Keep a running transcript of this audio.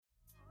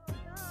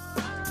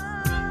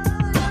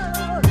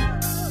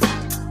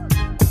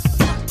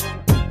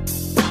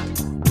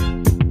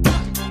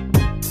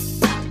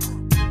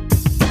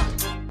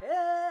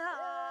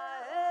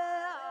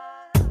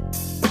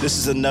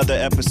This is another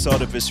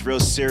episode of It's Real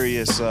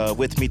Serious.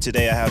 With me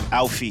today, I have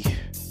Alfie.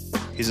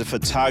 He's a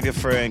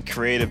photographer and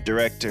creative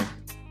director,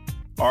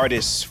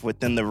 artist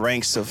within the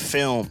ranks of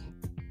film,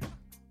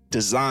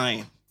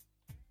 design,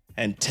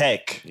 and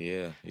tech.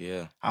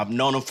 Yeah. I've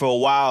known him for a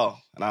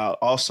while, and I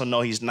also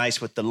know he's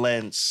nice with the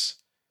lens.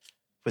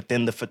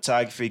 Within the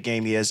photography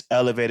game, he has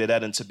elevated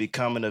that into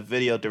becoming a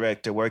video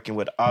director, working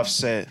with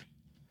Offset,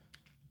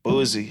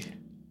 Boozy,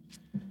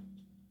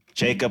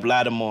 Jacob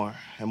Lattimore,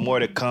 and more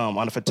to come.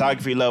 On the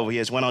photography level, he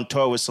has went on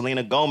tour with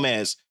Selena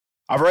Gomez.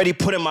 I've already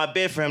put in my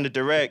bid for him to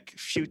direct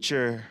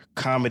future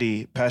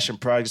comedy passion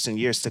projects in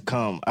years to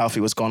come. Alfie,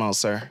 what's going on,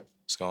 sir?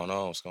 What's going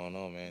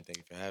on, man? Thank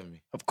you for having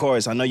me. Of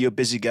course, I know you're a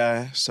busy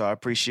guy, so I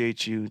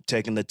appreciate you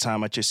taking the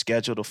time out your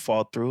schedule to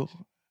fall through.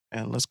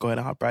 And let's go ahead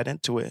and hop right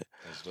into it.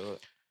 Let's do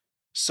it.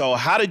 So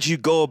how did you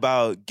go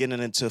about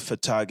getting into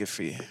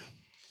photography?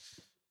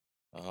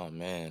 Oh,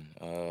 man.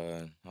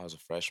 I was a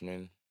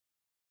freshman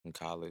in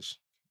college,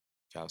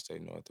 Cal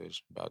State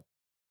Northridge, about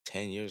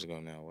 10 years ago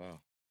now. Wow.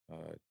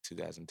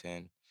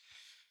 2010.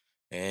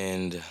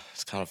 And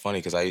it's kind of funny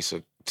because I used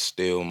to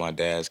steal my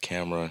dad's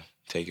camera,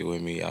 take it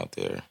with me out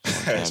there on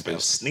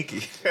campus.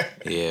 Sneaky.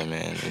 Yeah,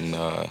 man. And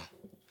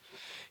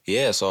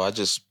so I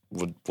just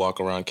would walk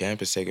around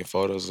campus taking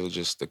photos of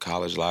just the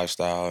college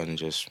lifestyle and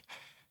just,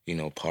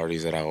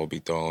 parties that I would be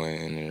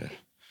throwing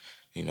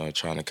or,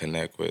 trying to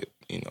connect with,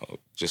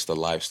 just the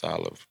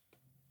lifestyle of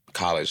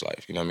college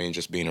life,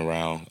 just being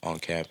around on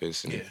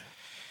campus and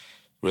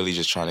really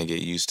just trying to get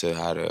used to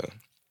how to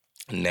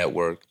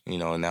network,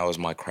 and that was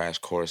my crash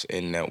course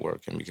in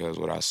networking because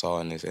what I saw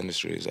in this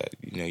industry is that,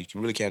 you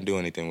really can't do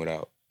anything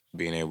without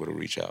being able to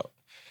reach out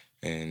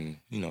and,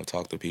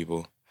 talk to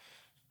people.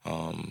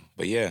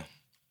 But yeah,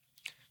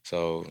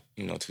 so,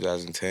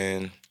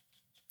 2010,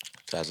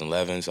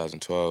 2011,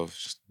 2012,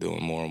 just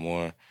doing more and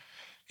more.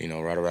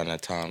 Right around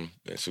that time,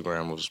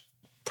 Instagram was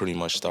pretty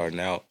much starting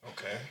out.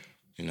 Okay.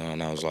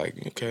 And I was like,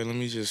 okay, let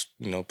me just,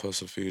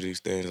 post a few of these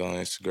things on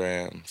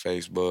Instagram,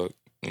 Facebook.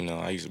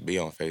 I used to be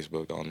on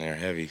Facebook on there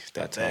heavy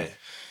that time.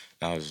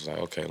 And I was just like,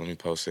 okay, let me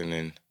post it.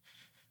 And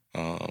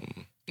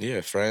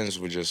then, friends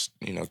would just,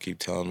 keep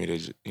telling me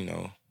to,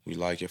 we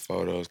like your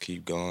photos,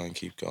 keep going.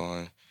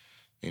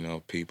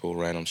 People,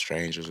 random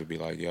strangers would be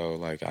like, yo,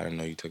 like, I didn't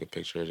know you took a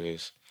picture of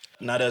this.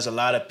 Now, there's a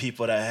lot of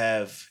people that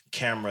have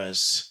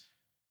cameras,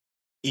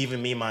 even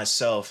me,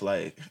 myself,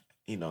 like,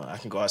 I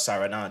can go outside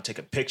right now and take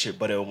a picture,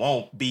 but it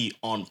won't be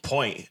on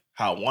point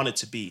how I want it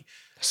to be.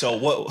 So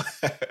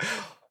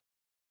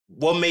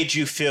what made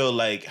you feel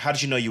like, how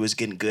did you know you was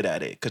getting good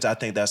at it? Because I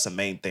think that's the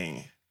main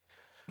thing.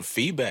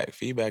 Feedback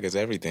is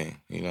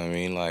everything. You know what I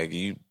mean? Like,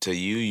 you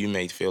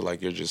may feel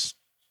like you're just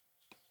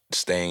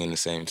staying in the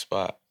same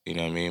spot. You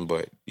know what I mean?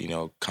 But,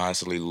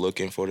 constantly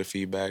looking for the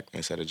feedback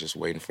instead of just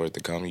waiting for it to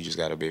come. You just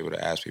got to be able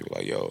to ask people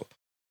like, yo,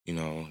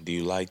 do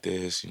you like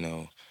this?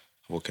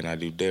 What can I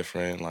do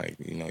different? Like,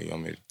 you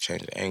want me to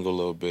change the angle a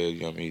little bit?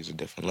 You want me to use a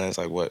different lens?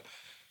 Like what?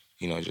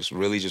 Just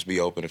really just be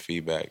open to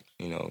feedback,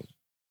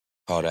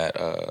 all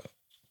that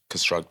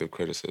constructive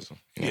criticism.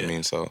 You know what I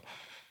mean? So,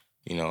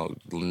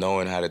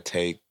 knowing how to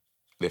take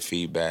the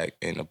feedback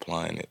and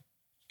applying it,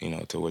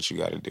 to what you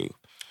got to do.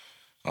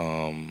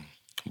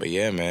 But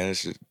yeah, man,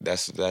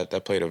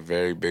 that played a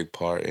very big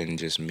part in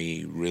just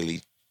me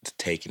really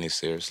taking it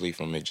seriously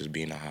from it just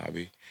being a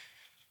hobby.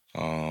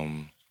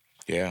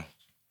 Yeah.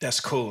 That's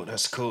cool.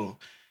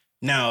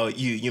 Now,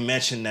 you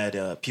mentioned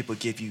that people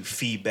give you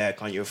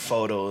feedback on your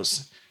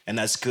photos, and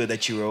that's good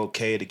that you were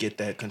okay to get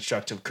that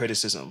constructive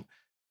criticism.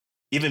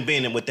 Even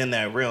being within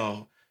that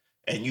realm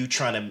and you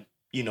trying to,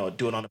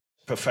 do it on a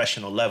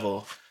professional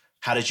level,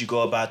 how did you go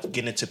about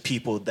getting to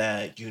people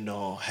that,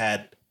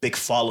 had big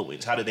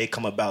followings? How did they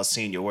come about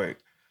seeing your work?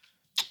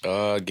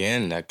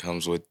 Again, that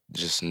comes with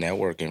just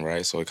networking,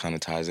 right? So it kind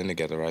of ties in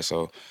together, right?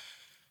 So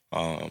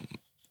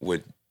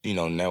with,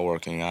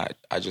 networking,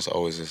 I just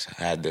always just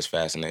had this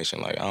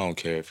fascination. Like, I don't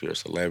care if you're a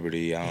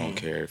celebrity. I don't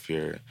care if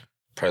you're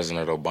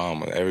President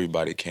Obama.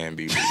 Everybody can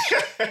be reached.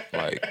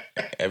 Like,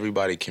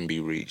 everybody can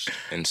be reached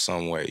in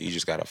some way. You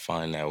just got to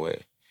find that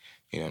way.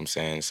 You know what I'm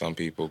saying? Some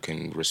people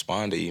can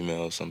respond to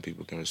emails. Some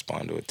people can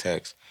respond to a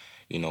text,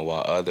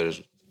 while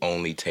others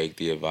only take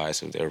the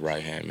advice of their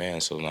right-hand man.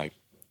 So, like,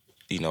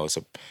 it's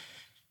a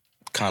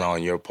kind of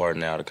on your part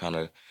now to kind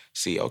of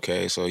see,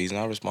 okay, so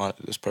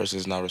this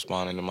person's not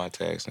responding to my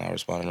text, not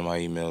responding to my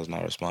emails,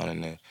 not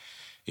responding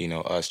to,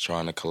 us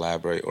trying to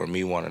collaborate or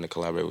me wanting to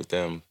collaborate with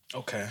them.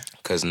 Okay.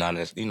 Because not,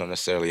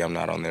 necessarily I'm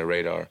not on their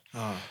radar.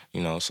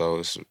 So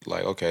it's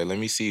like, okay, let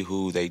me see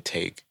who they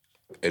take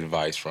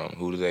advice from.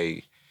 Who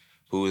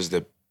is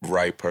the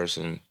right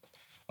person,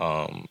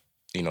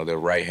 the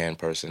right-hand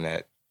person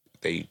that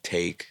they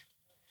take,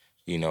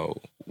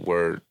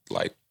 word,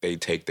 like they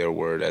take their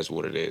word as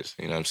what it is.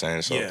 You know what I'm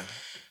saying? So,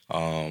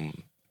 yeah.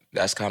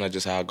 That's kind of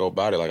just how I go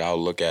about it. Like,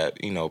 I'll look at,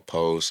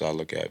 posts, I'll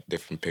look at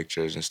different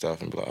pictures and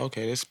stuff and be like,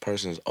 okay, this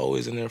person's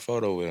always in their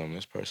photo with them.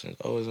 This person's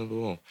always in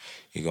boom.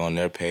 You go on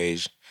their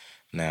page.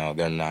 Now,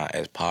 they're not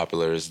as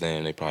popular as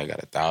them. They probably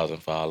got 1,000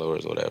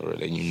 followers or whatever.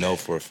 Then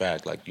for a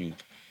fact, like, you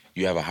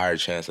you have a higher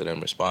chance of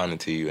them responding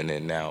to you, and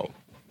then now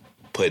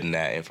putting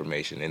that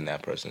information in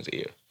that person's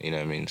ear. You know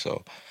what I mean?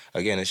 So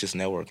again, it's just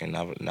networking,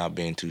 not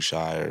being too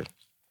shy or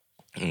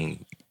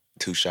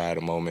too shy at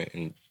a moment,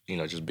 and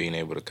just being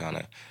able to kind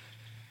of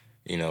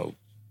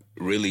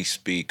really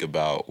speak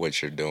about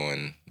what you're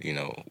doing,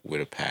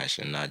 with a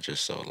passion, not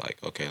just so like,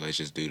 okay, let's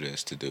just do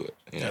this to do it.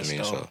 You know what I mean?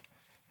 Dope. So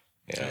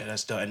yeah,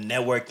 that's dope. And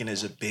networking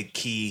is a big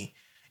key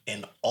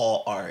in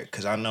all art,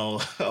 because I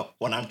know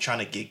when I'm trying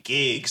to get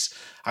gigs,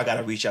 I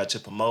gotta reach out to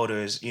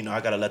promoters.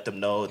 I gotta let them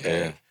know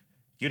that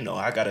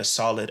I got a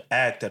solid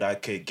act that I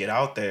could get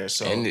out there.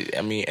 So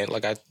and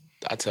like I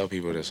tell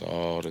people this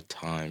all the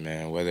time,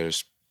 man. Whether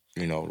it's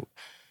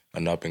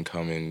an up and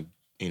coming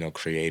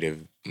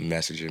creative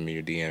messaging me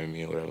or DMing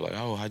me or whatever, like,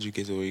 oh, how'd you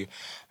get to where you?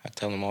 I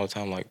tell them all the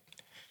time, like,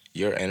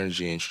 your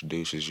energy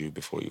introduces you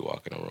before you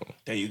walk in a room.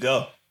 There you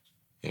go.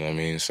 You know what I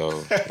mean?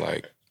 So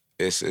like,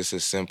 it's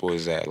as simple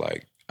as that.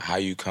 Like, how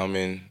you come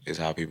in is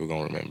how people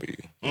gonna remember you.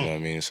 You know what I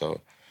mean?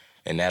 So,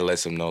 and that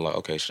lets them know, like,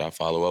 okay, should I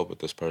follow up with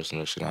this person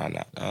or should I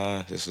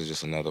not? This is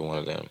just another one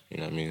of them. You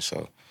know what I mean?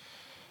 So,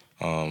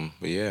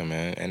 but yeah,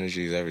 man,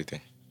 energy is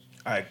everything.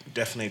 I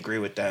definitely agree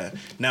with that.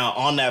 Now,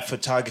 on that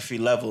photography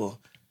level,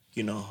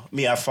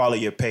 I follow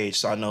your page,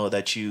 so I know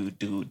that you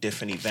do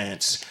different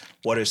events.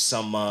 What are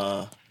some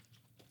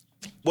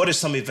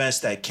events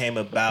that came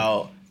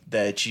about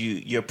that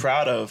you're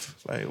proud of?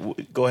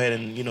 Like, go ahead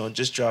and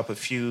just drop a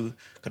few.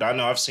 Cause I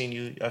know I've seen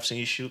you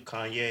shoot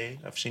Kanye.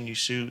 I've seen you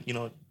shoot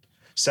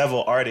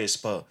several artists.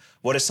 But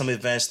what are some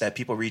events that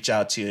people reach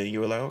out to you and you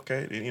were like,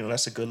 okay,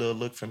 that's a good little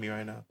look for me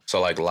right now? So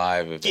like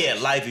live events. Yeah,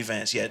 live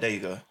events. Yeah, there you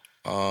go.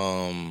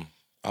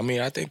 I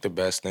mean, I think the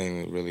best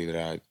thing really that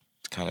I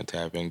kind of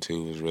tap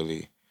into was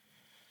really,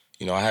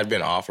 I had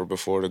been offered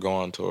before to go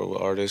on tour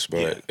with artists,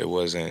 but it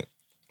wasn't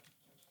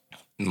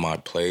my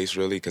place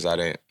really, because I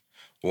didn't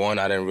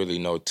really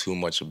know too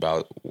much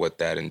about what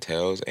that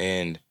entails.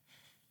 And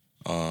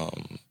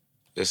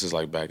this is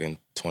like back in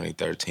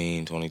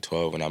 2013,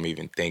 2012, when I'm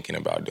even thinking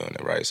about doing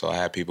it, right? So I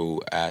had people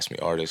who asked me,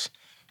 artists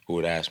who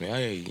would ask me,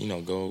 hey,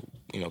 go,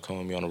 come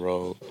with me on the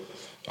road.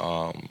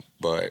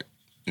 But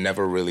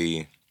never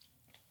really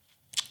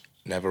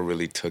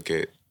took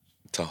it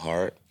to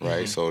heart,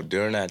 right? So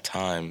during that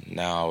time,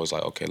 now I was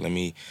like, okay, let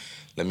me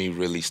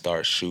really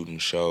start shooting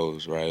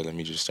shows, right? Let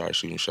me just start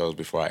shooting shows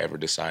before I ever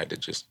decide to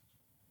just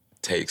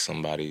take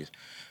somebody's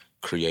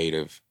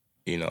creative,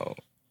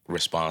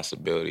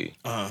 responsibility,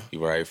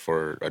 right,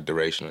 for a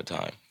duration of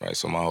time, right?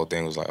 So my whole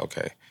thing was like,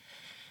 okay,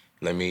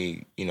 let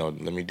me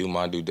do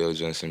my due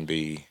diligence and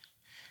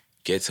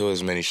get to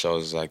as many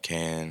shows as I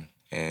can.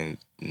 And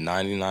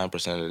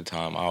 99% of the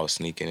time, I was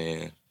sneaking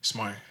in.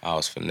 Smart. I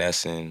was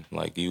finessing.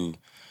 Like, you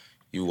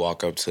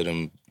walk up to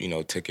them,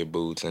 ticket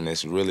booths, and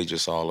it's really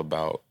just all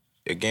about,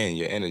 again,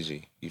 your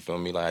energy. You feel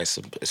me? Like, is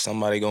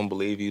somebody gonna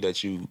believe you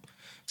that you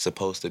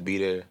supposed to be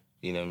there?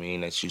 You know what I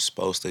mean? That you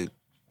supposed to,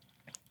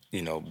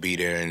 be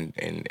there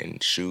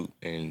and shoot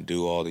and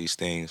do all these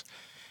things.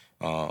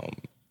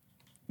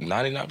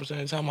 99% of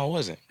the time I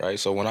wasn't, right?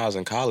 So when I was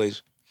in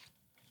college,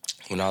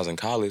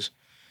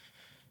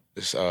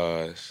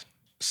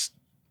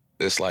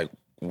 it's like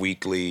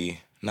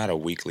weekly, not a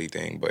weekly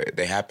thing, but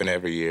they happen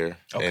every year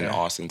in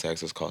Austin,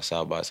 Texas, called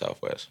South by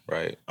Southwest,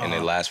 right? And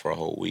it lasts for a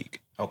whole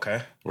week.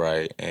 Okay.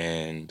 Right?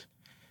 And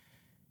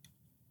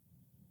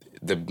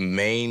the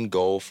main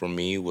goal for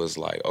me was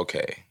like,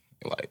 okay,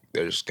 like,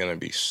 there's gonna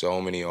be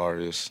so many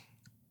artists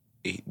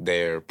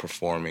there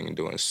performing and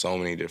doing so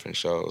many different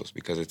shows,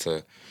 because it's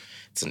an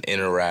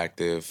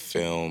interactive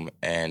film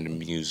and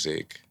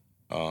music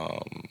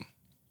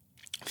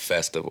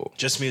festival.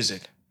 Just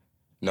music?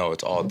 No,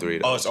 it's all three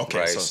of those. Oh, it's okay.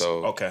 Right?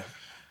 So okay.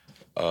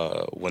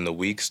 When the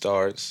week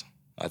starts,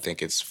 I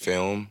think it's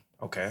film.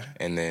 Okay.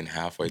 And then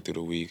halfway through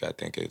the week, I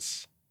think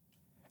it's...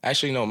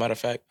 Actually, no, matter of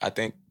fact, I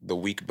think the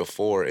week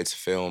before it's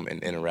film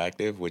and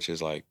interactive, which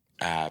is like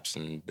apps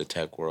and the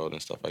tech world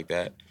and stuff like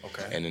that.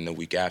 Okay. And then the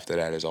week after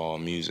that is all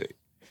music,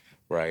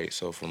 right?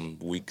 So from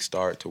week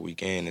start to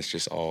week end, it's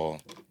just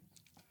all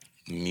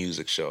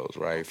music shows,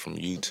 right? From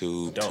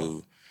YouTube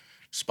to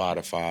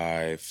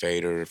Spotify,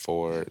 Fader,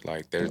 Ford,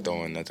 like, they're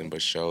throwing nothing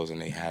but shows,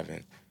 and they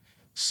having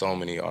so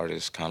many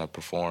artists kind of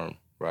perform,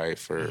 right,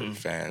 for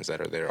fans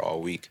that are there all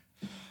week.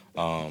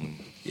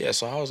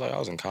 So I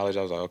was in college.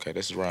 I was like, okay,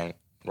 this is right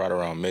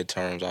around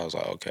midterms. I was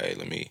like, okay,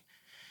 let me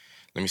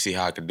see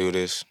how I could do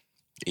this.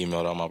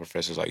 Emailed all my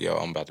professors like, yo,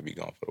 I'm about to be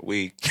gone for a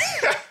week.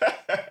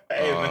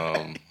 Hey,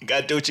 man, you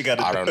gotta do what you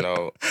gotta do. I don't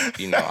know,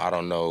 I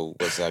don't know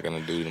what's that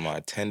gonna do to my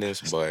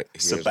attendance, but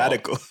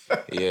sabbatical.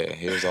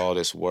 Here's all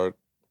this work,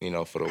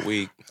 for the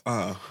week.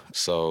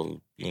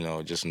 So,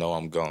 just know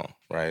I'm gone,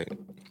 right?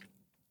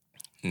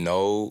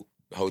 No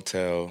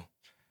hotel,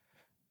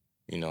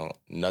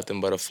 nothing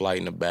but a flight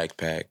in a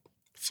backpack.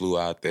 Flew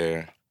out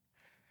there.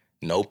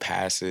 No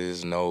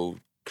passes, no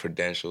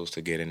credentials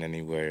to get in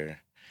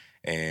anywhere.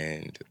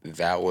 And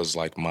that was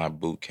like my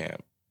boot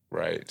camp,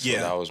 right? So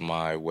that was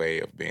my way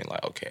of being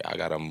like, okay, I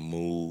gotta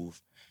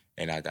move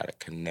and I gotta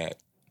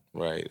connect,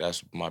 right?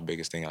 That's my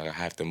biggest thing. I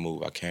have to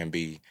move. I can't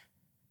be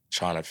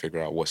trying to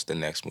figure out what's the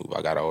next move.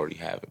 I got to already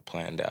have it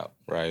planned out,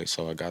 right?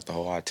 So I got the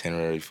whole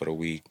itinerary for the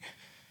week,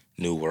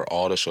 knew where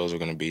all the shows were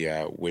going to be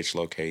at, which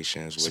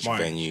locations, which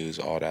Smart.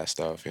 venues, all that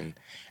stuff. And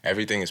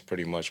everything is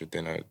pretty much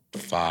within a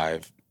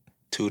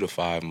 2 to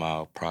 5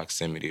 mile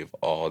proximity of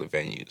all the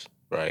venues,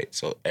 right?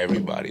 So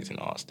everybody's in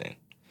Austin.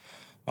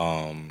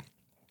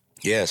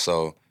 Yeah,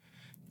 so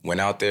went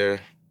out there,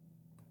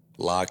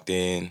 locked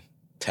in,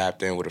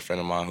 tapped in with a friend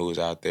of mine who was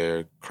out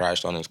there,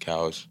 crashed on his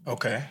couch.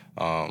 Okay.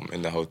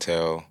 In the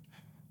hotel.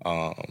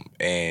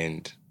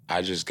 And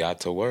I just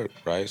got to work,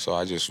 right? So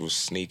I just was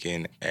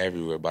sneaking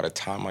everywhere. By the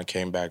time I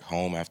came back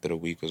home after the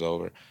week was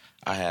over,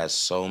 I had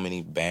so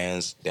many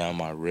bands down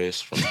my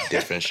wrist from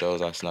different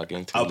shows I snuck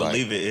into. I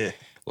believe it, yeah.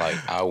 Like,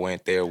 I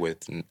went there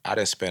I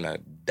didn't spend a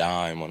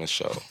dime on a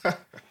show,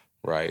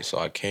 right? So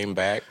I came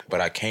back, but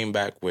I came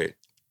back with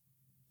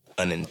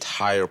an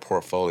entire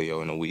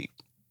portfolio in a week.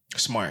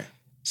 Smart.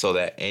 So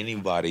that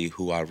anybody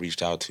who I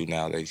reached out to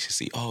now, they should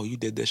see, oh, you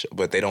did this show.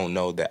 But they don't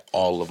know that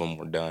all of them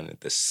were done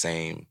at the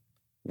same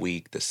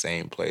week, the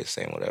same place,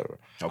 same whatever.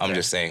 Okay. I'm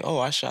just saying, oh,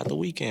 I shot The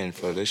Weeknd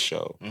for this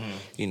show. Mm-hmm.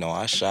 You know,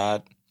 I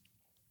shot,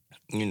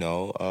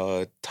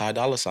 Ty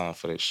Dolla $ign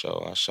for this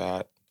show. I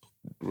shot,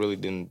 really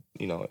didn't,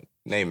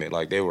 name it.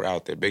 Like, they were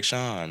out there. Big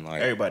Sean.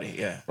 Like, everybody,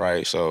 yeah.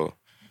 Right, so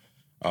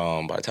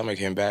by the time I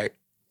came back,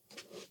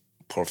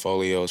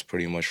 portfolio is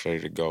pretty much ready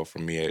to go for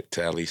me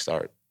to at least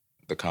start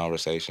the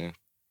conversation,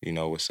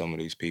 with some of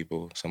these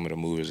people, some of the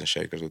movers and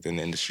shakers within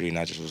the industry. And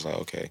I just was like,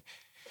 okay,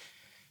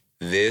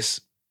 this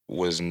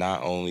was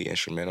not only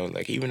instrumental,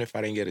 like, even if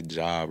I didn't get a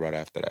job right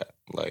after that,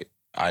 like,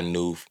 I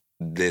knew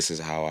this is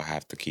how I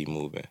have to keep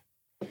moving.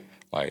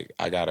 Like,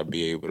 I gotta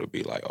be able to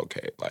be like,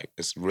 okay, like,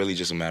 it's really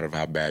just a matter of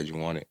how bad you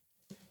want it.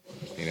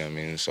 You know what I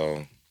mean?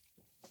 So,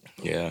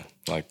 yeah,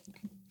 like,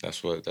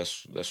 that's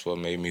what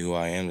made me who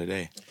I am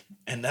today.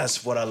 And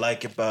that's what I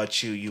like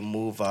about you. You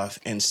move off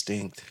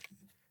instinct.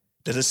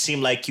 Doesn't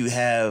seem like you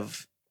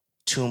have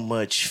too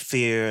much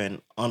fear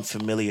and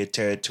unfamiliar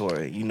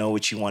territory. You know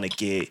what you want to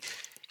get.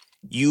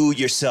 You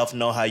yourself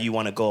know how you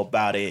want to go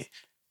about it.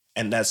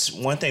 And that's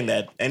one thing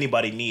that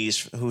anybody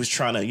needs who's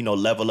trying to,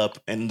 level up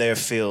in their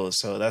field.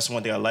 So that's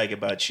one thing I like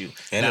about you.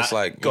 And now, it's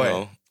like,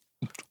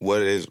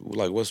 what is,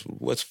 like,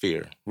 what's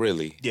fear,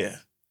 really? Yeah.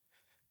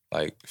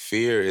 Like,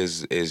 fear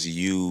is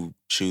you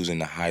choosing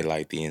to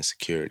highlight the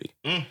insecurity.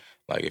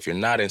 Like, if you're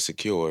not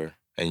insecure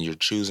and you're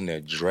choosing to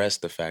address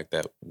the fact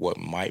that what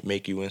might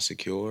make you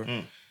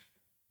insecure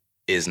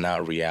is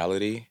not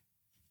reality,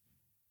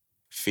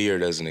 fear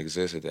doesn't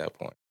exist at that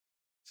point.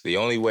 So the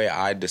only way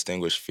I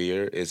distinguish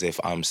fear is if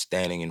I'm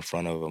standing in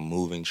front of a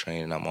moving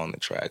train and I'm on the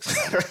tracks.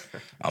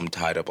 I'm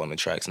tied up on the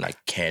tracks and I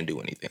can't do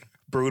anything.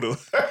 Brutal.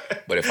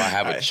 But if I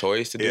have a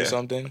choice to do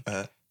something,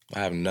 I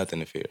have nothing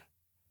to fear.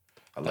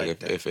 I like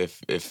that.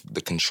 If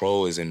the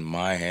control is in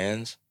my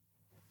hands,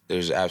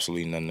 there's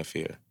absolutely nothing to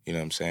fear. You know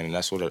what I'm saying? And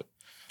that's what I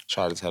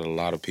try to tell a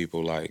lot of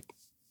people, like,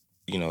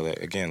 that,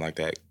 again, like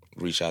that,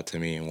 reach out to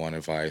me and want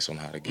advice on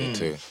how to get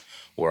to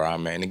where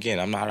I'm at. And again,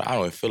 I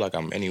don't feel like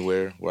I'm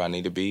anywhere where I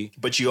need to be.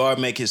 But you are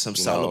making some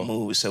solid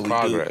moves. So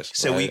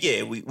progress.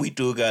 We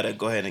do gotta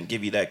go ahead and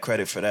give you that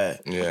credit for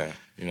that. Yeah.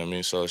 You know what I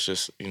mean? So it's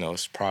just,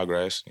 it's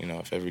progress.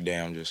 If every day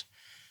I'm just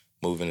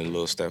moving a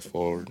little step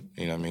forward,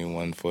 you know what I mean,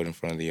 one foot in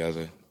front of the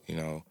other,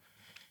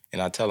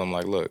 And I tell them,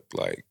 like, look,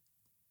 like,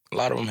 a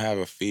lot of them have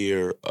a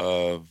fear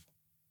of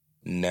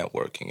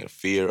networking, a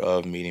fear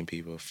of meeting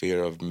people, a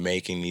fear of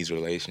making these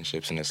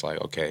relationships. And it's like,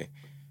 okay,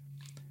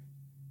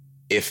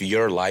 if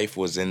your life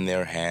was in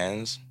their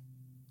hands,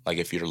 like,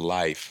 if your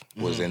life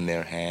was in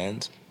their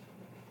hands,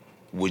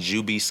 would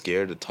you be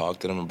scared to talk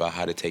to them about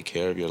how to take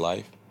care of your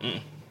life?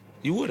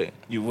 You wouldn't.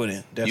 You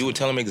wouldn't, definitely. You would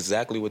tell them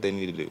exactly what they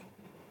need to do,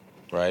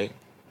 right?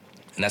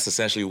 And that's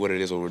essentially what it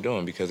is what we're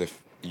doing, because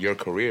if your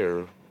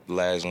career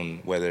lies on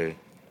whether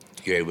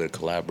you're able to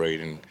collaborate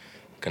and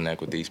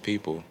connect with these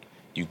people,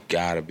 you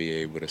gotta be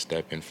able to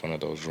step in front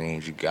of those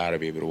rooms. You gotta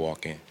be able to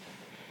walk in.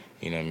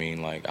 You know what I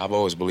mean? Like, I've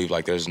always believed,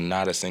 like, there's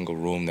not a single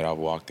room that I've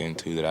walked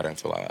into that I didn't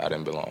feel like I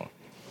didn't belong.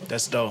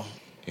 That's dope.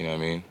 You know what I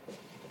mean?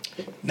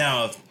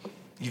 Now,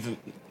 you've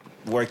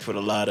worked with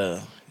a lot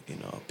of,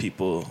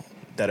 people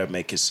that are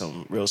making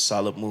some real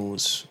solid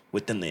moves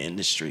within the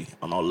industry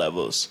on all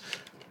levels.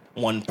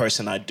 One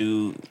person I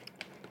do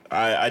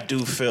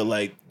feel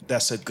like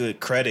that's a good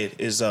credit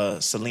is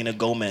Selena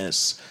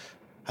Gomez.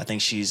 I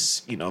think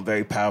she's,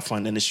 very powerful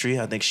in the industry.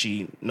 I think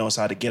she knows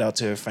how to get out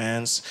to her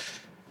fans.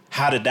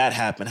 How did that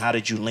happen? How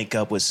did you link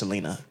up with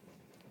Selena?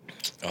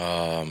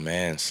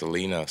 Man,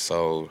 Selena.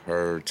 So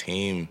her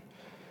team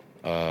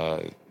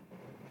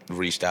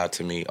reached out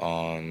to me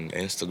on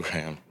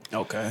Instagram.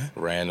 Okay.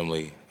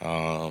 Randomly.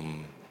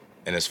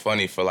 And it's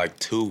funny, for like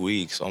 2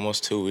 weeks,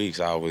 almost 2 weeks,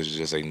 I was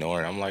just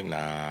ignoring. I'm like,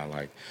 nah,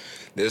 like,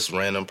 this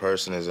random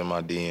person is in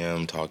my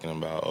DM talking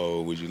about,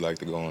 oh, would you like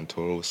to go on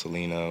tour with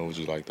Selena? Would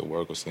you like to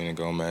work with Selena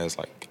Gomez?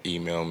 Like,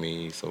 email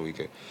me so we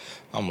could.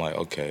 I'm like,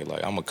 okay,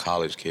 like, I'm a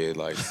college kid.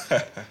 Like,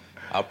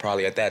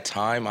 at that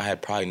time, I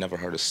had probably never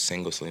heard a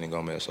single Selena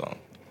Gomez song.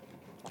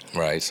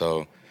 Right,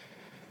 so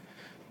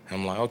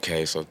I'm like,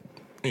 okay, so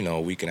you know,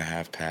 a week and a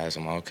half passed.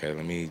 I'm like, okay,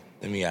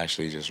 let me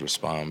actually just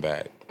respond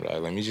back.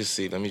 Right? Let me just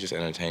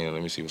entertain it.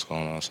 Let me see what's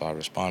going on. So I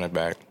responded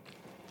back.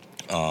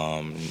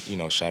 You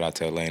know, shout out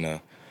to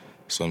Elena,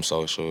 Swim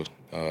Social.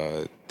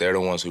 They're the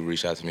ones who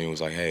reached out to me and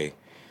was like, hey,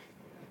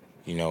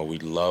 you know, we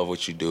love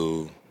what you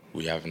do.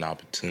 We have an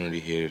opportunity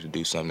here to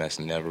do something that's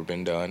never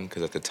been done.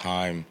 Because at the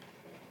time,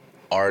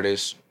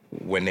 artists,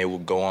 when they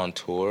would go on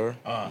tour,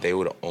 they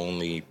would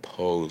only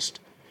post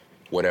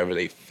whatever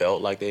they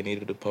felt like they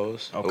needed to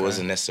post. Okay. It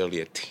wasn't necessarily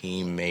a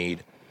team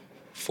made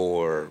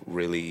for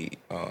really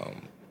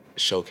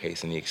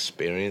showcasing the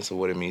experience of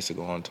what it means to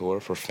go on tour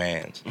for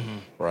fans,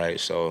 right?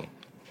 So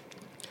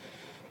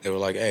they were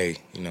like, hey,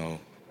 you know,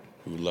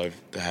 we would love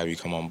to have you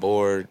come on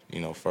board.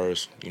 You know,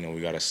 first, you know,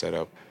 we got to set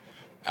up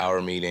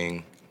our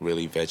meeting,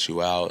 really vet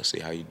you out, see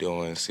how you're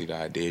doing, see the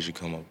ideas you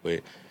come up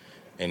with.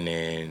 And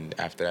then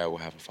after that, we'll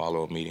have a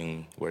follow-up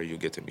meeting where you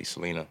get to meet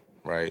Selena,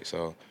 right?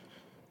 So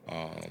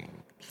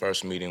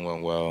first meeting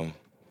went well,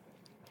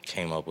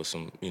 came up with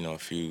some, you know, a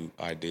few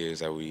ideas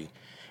that we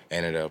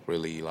ended up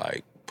really,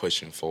 like,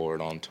 pushing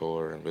forward on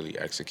tour and really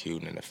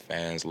executing, and the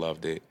fans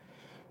loved it.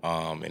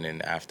 And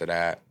then after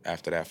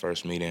that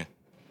first meeting,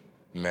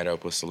 met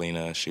up with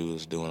Selena. She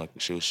was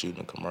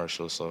shooting a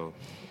commercial, so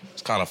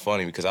it's kind of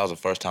funny because that was the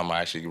first time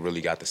I actually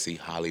really got to see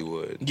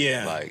Hollywood.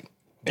 Yeah, like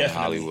definitely. in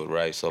Hollywood,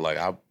 right? So like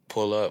I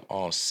pull up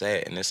on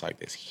set, and it's like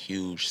this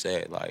huge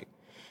set. Like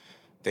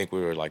I think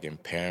we were like in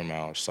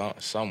Paramount or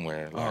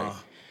somewhere. Like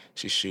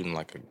she's shooting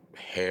like a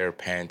hair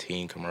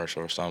Pantene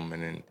commercial or something,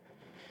 and then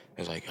it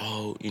was like,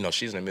 oh, you know,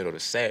 she's in the middle of the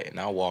set, and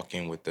I walk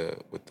in with the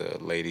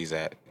ladies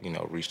that, you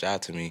know, reached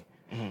out to me,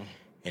 and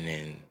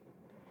then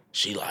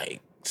she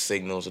like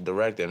signals the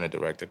director, and the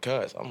director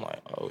cuts. I'm like,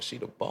 oh, she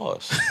the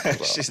boss.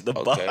 Like, She's the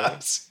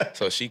boss.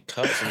 So she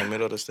cuts in the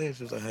middle of the scene.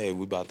 She was like, hey,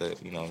 we about to,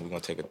 you know, we're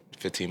going to take a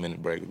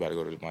 15-minute break. We about to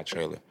go to my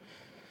trailer.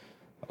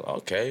 I was like,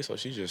 okay, so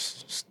she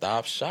just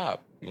stopped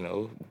shop, you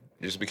know,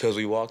 just because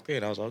we walked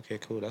in. I was like, okay,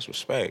 cool, that's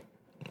respect,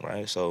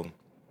 right? So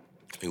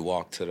we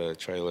walked to the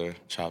trailer,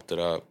 chopped it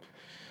up.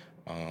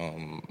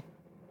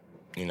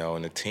 You know,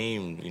 and the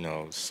team, you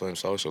know, Slim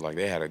Social, like,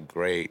 they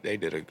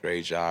did a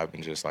great job.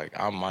 And just, like,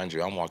 mind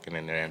you, I'm walking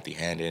in there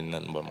empty-handed,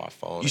 nothing but my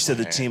phone. You said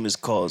the team is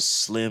called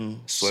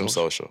Swim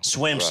Social.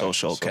 Swim Right.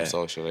 Social, okay.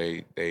 Swim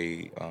Social,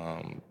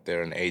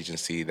 they're an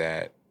agency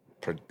that,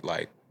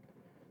 like,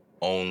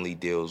 only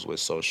deals with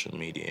social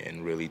media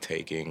and really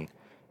taking,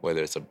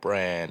 whether it's a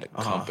brand,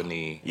 a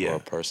company, or a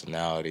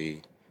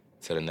personality,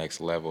 to the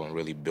next level and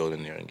really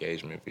building their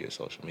engagement via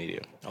social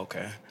media.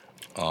 Okay.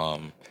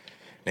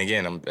 And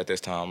again, at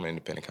this time, I'm an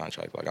independent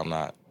contractor. Like, I'm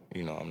not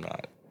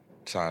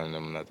signing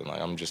them nothing.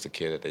 Like, I'm just a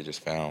kid that they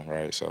just found,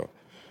 right? So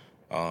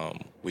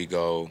we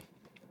go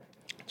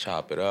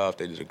chop it up.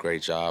 They did a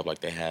great job. Like,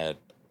 they had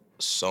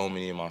so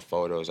many of my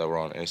photos that were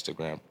on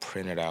Instagram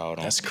printed out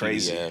on That's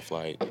PDF,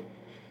 crazy.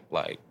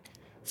 like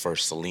for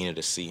Selena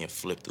to see and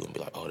flip through and be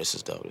like, oh, this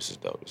is dope, this is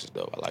dope, this is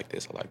dope. I like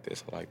this, I like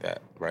this, I like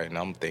that, right? And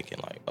I'm thinking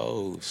like,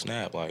 oh,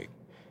 snap, like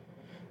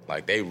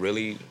they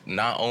really,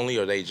 not only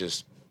are they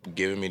just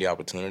giving me the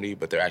opportunity,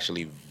 but they're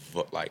actually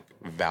like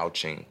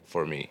vouching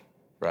for me,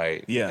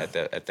 right? Yeah.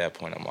 At that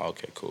point, I'm like,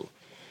 okay, cool.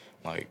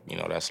 Like, you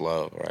know, that's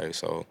love, right?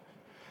 So,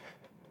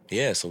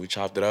 yeah, so we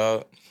chopped it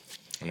up.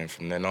 And then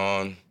from then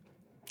on,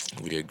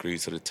 we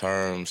agreed to the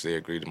terms. They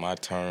agreed to my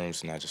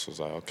terms. And I just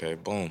was like, okay,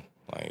 boom.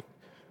 Like,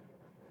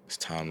 it's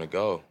time to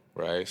go,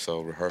 right?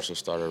 So rehearsal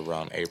started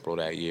around April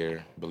that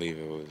year. I believe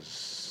it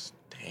was,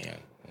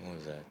 when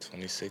was that?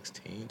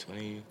 2016?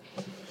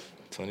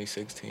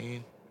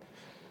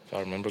 If I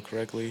remember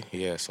correctly.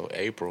 Yeah, so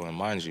April, and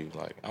mind you,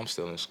 like, I'm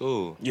still in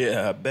school.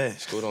 Yeah, I bet.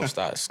 School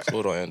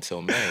don't end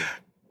until May.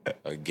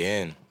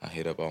 Again, I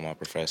hit up all my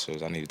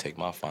professors. I need to take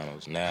my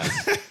finals now.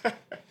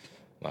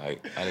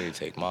 Like, I need to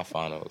take my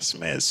finals. This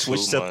man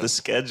switched up the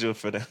schedule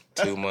for them.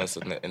 2 months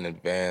in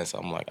advance.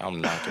 I'm like,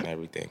 I'm knocking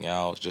everything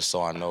out just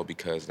so I know,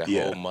 because that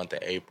whole month of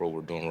April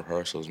we're doing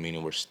rehearsals,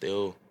 meaning we're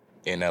still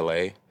in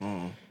LA,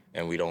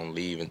 and we don't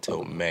leave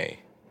until May.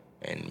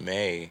 And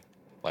May,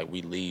 like,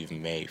 we leave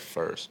May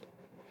 1st,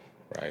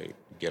 right?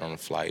 Get on a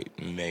flight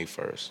May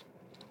 1st.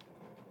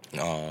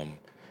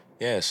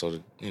 Yeah,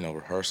 so, you know,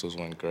 rehearsals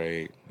went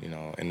great, you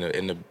know, and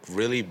the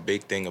really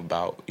big thing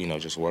about, you know,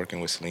 just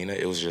working with Selena,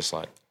 it was just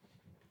like,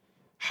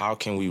 how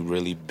can we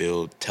really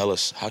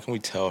how can we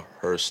tell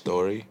her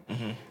story?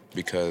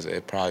 Because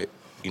it probably,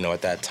 you know,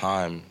 at that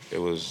time, it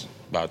was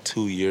about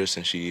 2 years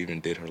since she even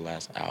did her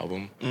last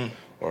album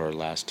or her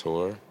last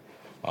tour.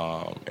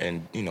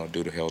 And, you know,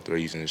 due to health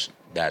reasons,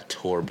 that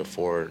tour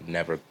before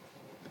never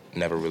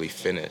really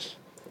finished,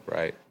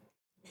 right?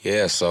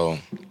 Yeah, so,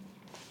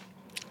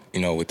 you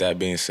know, with that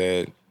being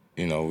said,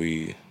 you know,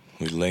 we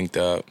linked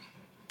up,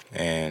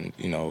 and,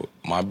 you know,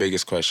 my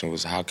biggest question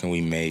was, how can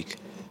we make,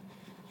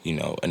 you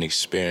know, an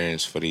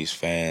experience for these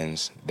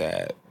fans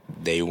that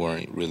they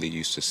weren't really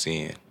used to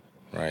seeing,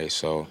 right?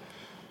 So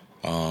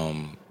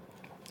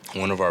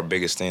one of our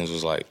biggest things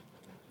was like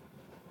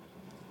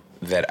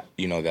that,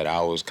 you know, that I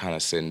was kind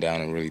of sitting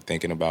down and really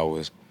thinking about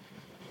was,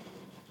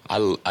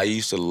 I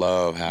used to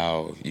love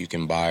how you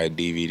can buy a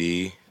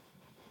DVD,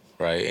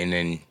 right? And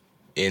then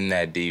in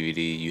that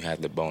DVD, you have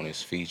the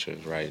bonus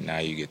features, right? Now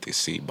you get to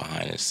see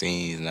behind the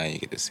scenes. Now you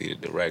get to see the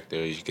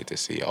directors. You get to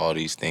see all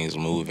these things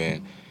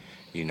moving,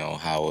 you know,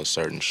 how a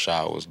certain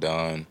shot was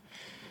done.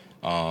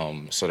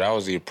 So that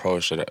was the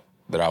approach that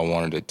I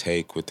wanted to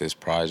take with this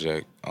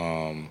project,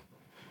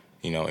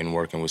 you know, in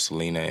working with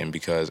Selena.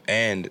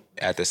 And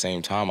at the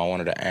same time, I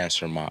wanted to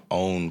answer my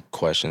own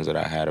questions that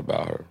I had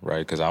about her, right?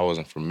 Because I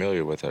wasn't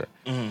familiar with her.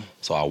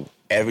 So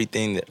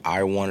everything that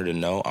I wanted to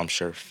know, I'm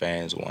sure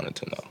fans wanted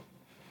to know,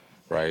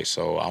 right?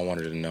 So I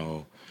wanted to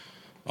know,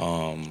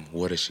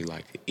 what does she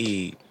like to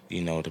eat,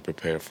 you know, to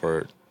prepare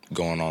for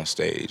going on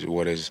stage?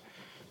 What is,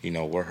 you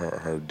know, where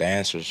her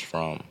dancers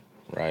from,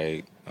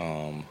 right?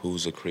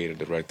 Who's the creative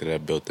director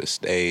that built the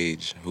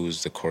stage?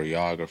 Who's the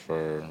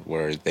choreographer?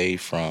 Where are they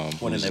from?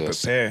 When did they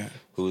prepare?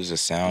 Who's the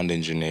sound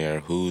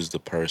engineer? Who's the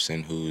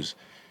person who's,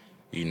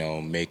 you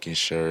know, making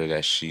sure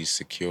that she's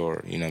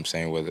secure? You know what I'm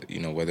saying?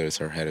 Whether it's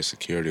her head of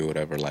security or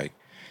whatever. Like,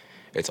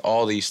 it's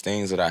all these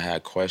things that I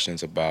had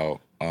questions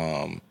about.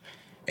 And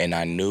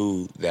I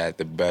knew that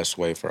the best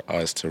way for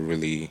us to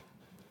really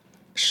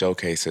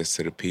showcase this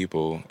to the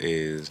people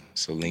is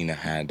Selena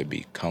had to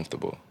be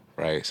comfortable,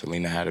 right?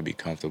 Selena had to be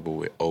comfortable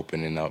with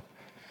opening up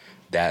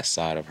that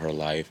side of her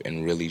life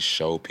and really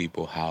show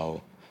people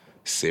how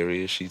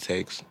serious she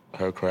takes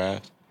her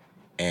craft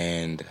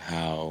and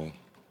how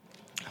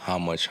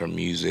much her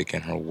music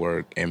and her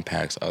work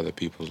impacts other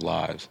people's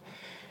lives.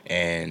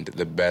 And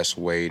the best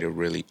way to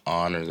really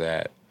honor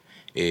that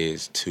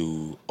is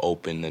to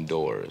open the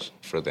doors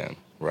for them,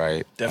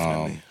 right?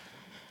 Definitely.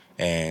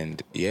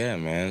 And yeah,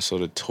 man, so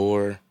the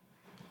tour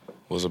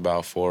was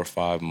about 4 or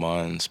 5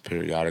 months.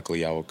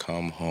 Periodically, I would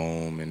come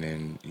home and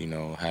then, you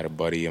know, had a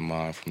buddy of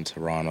mine from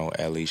Toronto,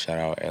 Ellie. Shout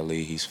out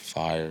Ellie, he's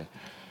fire.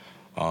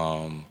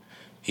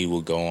 He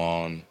would go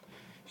on,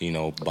 you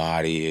know,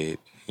 body it,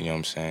 you know what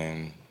I'm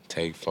saying?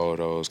 Take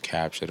photos,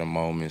 capture the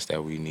moments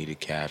that we needed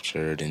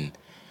captured, and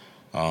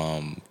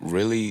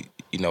really,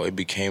 you know, it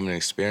became an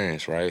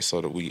experience, right?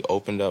 So that we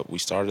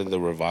started the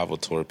Revival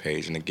Tour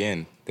page. And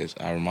again,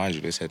 I remind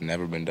you, this had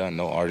never been done.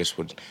 No artist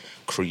would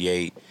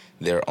create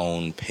their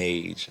own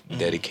page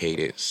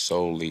dedicated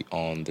solely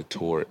on the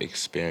tour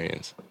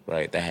experience,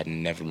 right? That had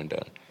never been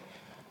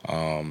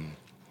done.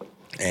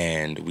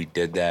 And we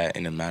did that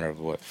in a matter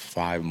of,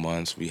 5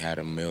 months? We had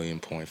 1.5 million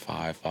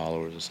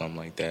followers or something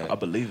like that. I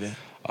believe it.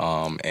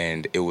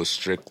 And it was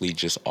strictly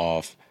just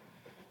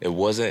it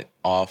wasn't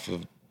off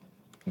of,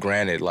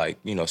 granted, like,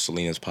 you know,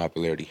 Selena's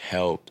popularity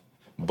helped,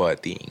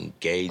 but the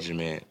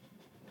engagement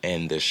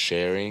and the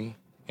sharing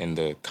and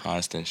the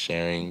constant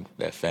sharing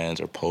that fans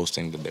are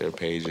posting to their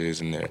pages,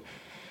 and they're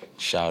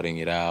shouting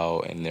it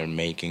out, and they're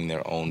making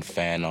their own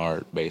fan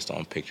art based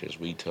on pictures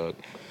we took.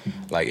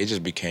 Like, it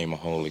just became a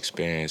whole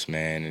experience,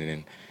 man. And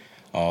then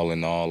all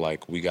in all,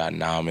 like, we got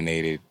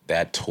nominated.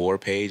 That tour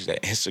page,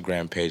 that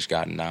Instagram page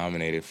got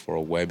nominated for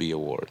a Webby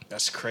Award.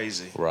 That's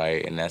crazy.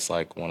 Right, and that's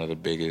like one of the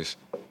biggest,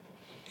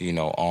 you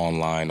know,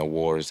 online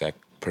awards that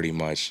pretty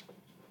much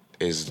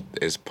is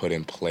put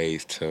in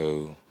place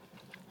to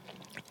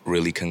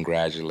really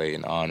congratulate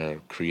and honor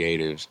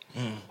creatives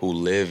who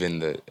live in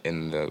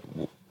the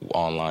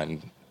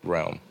online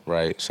realm,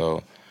 right?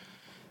 So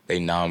they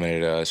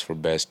nominated us for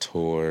Best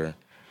Tour.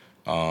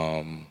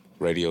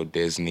 Radio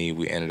Disney,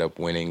 we ended up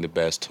winning the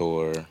Best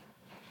Tour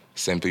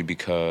simply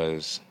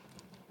because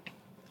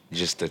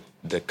just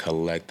the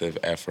collective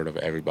effort of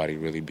everybody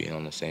really being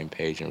on the same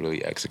page and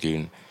really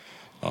executing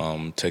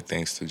took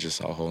things to just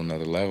a whole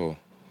nother level.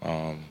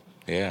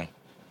 Yeah.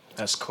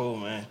 That's cool,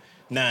 man.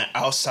 Now,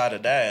 outside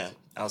of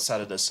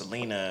the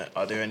Selena,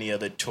 are there any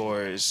other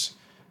tours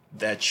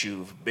that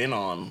you've been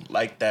on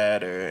like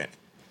that, or?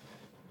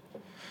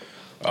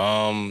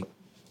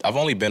 I've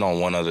only been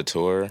on one other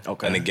tour.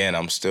 Okay. And again,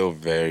 I'm still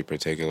very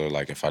particular.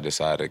 Like, if I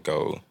decide to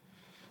go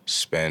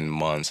spend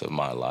months of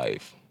my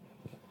life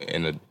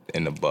in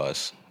the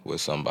bus with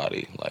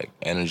somebody, like,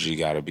 energy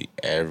gotta be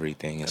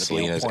everything. And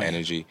Selena's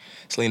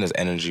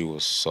energy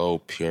was so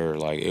pure.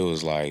 Like, it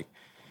was like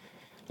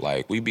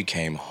we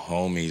became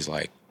homies,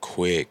 like,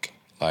 quick.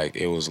 Like,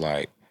 it was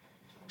like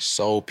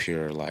so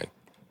pure, like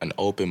an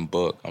open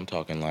book. I'm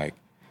talking like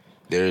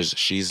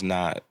she's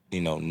not,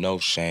 you know, no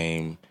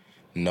shame,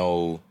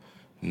 no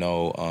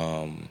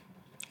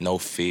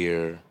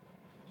fear,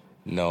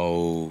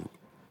 no,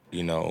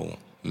 you know,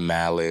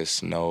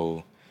 malice,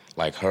 no,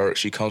 like,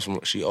 she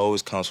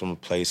always comes from a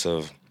place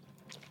of,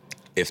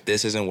 if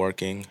this isn't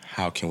working,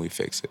 how can we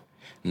fix it?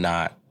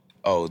 Not,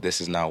 oh,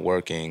 this is not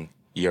working,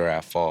 you're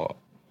at fault.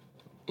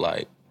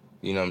 Like,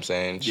 you know what I'm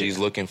saying? Yeah. She's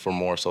looking for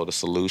more so the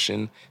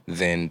solution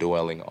than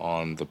dwelling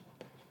on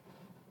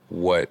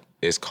what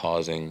is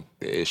causing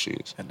the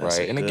issues, and that's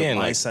right? And again,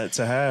 mindset, like,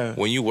 to have.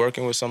 When you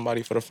working with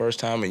somebody for the first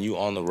time and you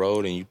on the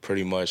road and you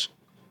pretty much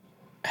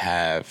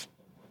have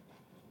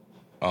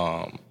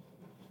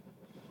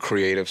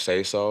creative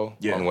say-so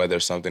on whether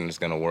something is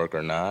going to work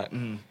or not,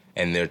 and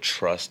they're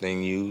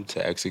trusting you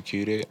to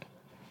execute it,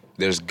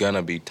 there's going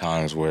to be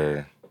times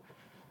where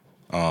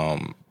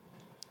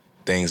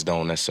things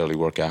don't necessarily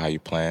work out how you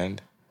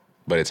planned,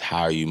 but it's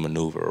how you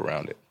maneuver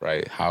around it,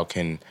 right? How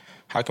can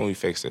we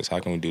fix this? How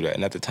can we do that?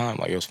 And at the time,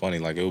 like, it was funny.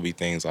 Like, it would be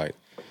things like,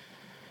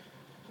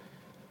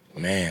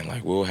 man,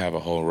 like, we'll have a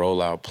whole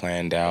rollout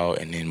planned out,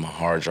 and then my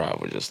hard drive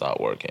would just stop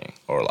working.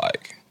 Or,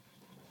 like,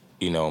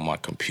 my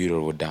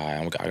computer would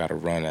die. I got to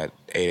run at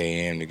 8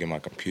 a.m. to get my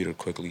computer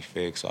quickly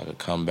fixed so I could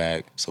come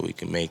back so we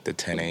can make the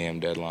 10 a.m.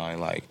 deadline.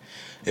 Like,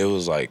 it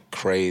was, like,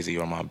 crazy.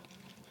 Or my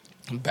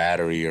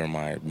battery or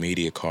my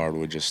media card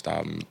would just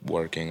stop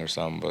working or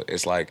something. But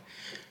it's like,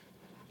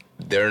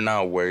 they're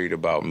not worried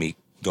about me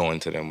going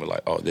to them with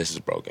like, oh, this is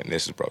broken,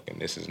 this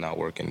is not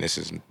working,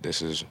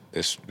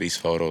 these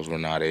photos were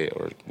not it,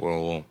 or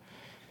well,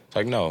 it's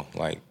like, no,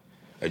 like,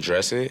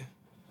 address it,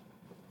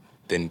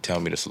 then tell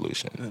me the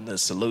solution. And the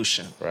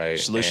solution, right?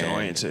 Solution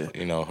oriented.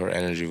 Her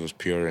energy was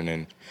pure. And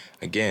then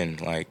again,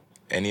 like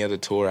any other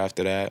tour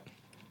after that,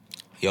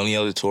 the only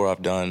other tour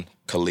I've done,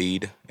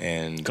 Khalid,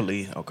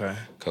 okay.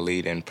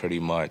 Khalid and Pretty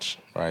Much,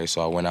 right?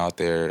 So I went out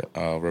there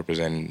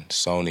representing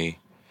Sony.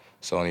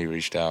 Sony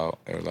reached out.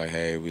 They were like,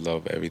 hey, we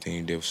love everything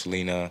you did with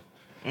Selena.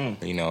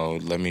 Let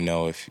me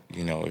know if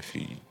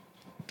you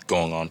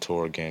going on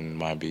tour again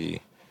might be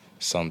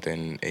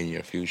something in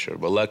your future.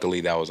 But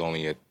luckily, that was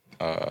only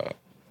a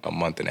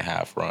month and a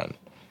half run.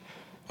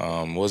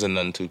 Wasn't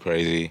nothing too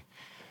crazy.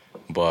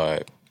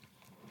 But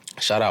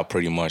shout out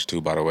Pretty Much,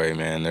 too, by the way,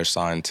 man. They're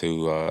signed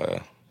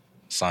to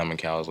Simon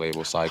Cowell's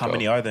label, Psycho. How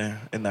many are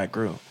there in that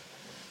group?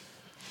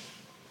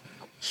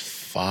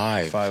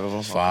 5. 5 of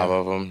them? 5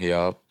 of them,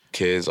 yep.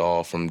 Kids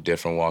all from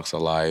different walks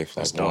of life.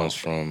 That's like dope. One's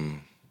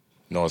from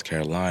North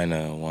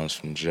Carolina, one's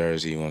from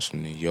Jersey, one's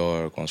from New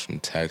York, one's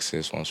from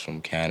Texas, one's from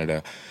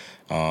Canada.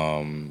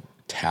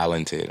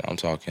 Talented. I'm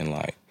talking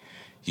like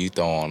you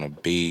throw on a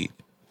beat,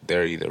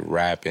 they're either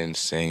rapping,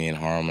 singing,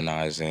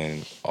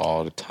 harmonizing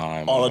all the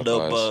time. All of the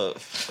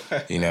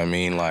above. You know what I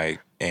mean? Like,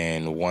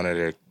 and one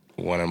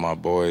of my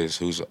boys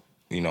who's,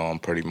 I'm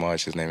Pretty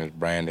Much, his name is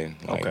Brandon.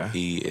 Like, okay.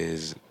 He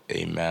is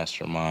a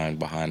mastermind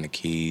behind the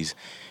keys.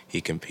 He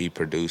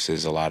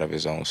produces a lot of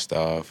his own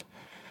stuff.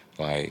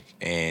 Like,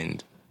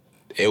 and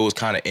it was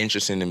kind of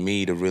interesting to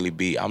me to really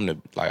be, I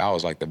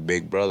was like the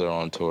big brother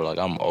on tour. Like,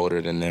 I'm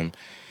older than them.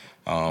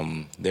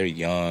 They're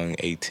young,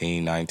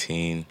 18,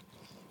 19.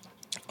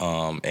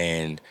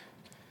 And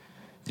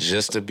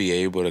just to be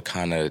able to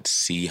kind of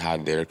see how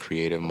their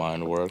creative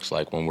mind works,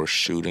 like when we're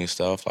shooting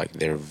stuff, like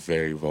they're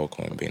very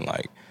vocal and being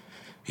like,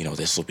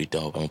 this will be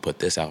dope. I'm gonna put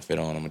this outfit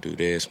on. I'm gonna do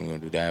this. I'm gonna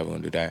do that. We're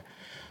gonna do that.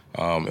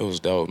 It was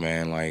dope,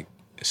 man. Like,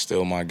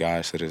 still my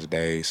guys to this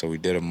day. So we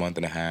did a month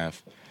and a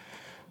half,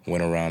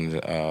 went around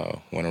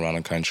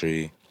the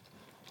country,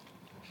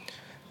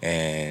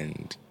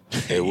 and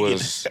it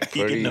was pretty.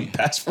 You getting them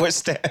passport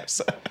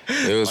stamps?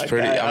 It was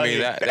pretty. I mean,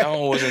 that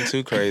one wasn't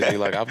too crazy.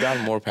 Like, I've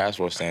gotten more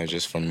passport stamps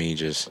just from me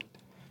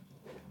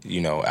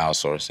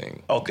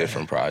outsourcing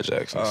different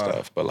projects and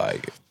stuff. But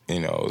like,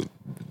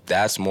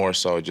 that's more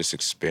so just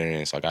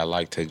experience. Like, I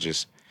like to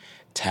just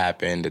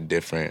tap into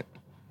different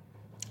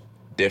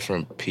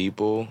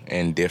people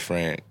and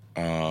different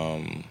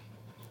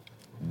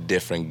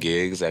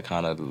gigs that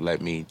kind of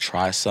let me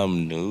try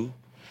something new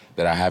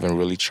that I haven't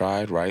really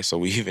tried, right? So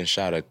we even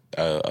shot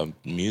a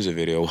music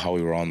video while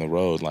we were on the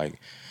road, like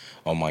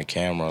on my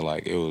camera.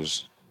 Like, it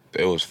was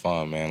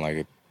fun, man.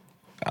 Like,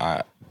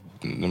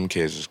 them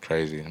kids is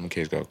crazy. Them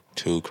kids go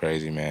too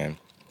crazy, man.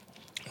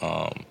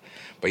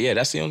 But yeah,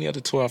 that's the only other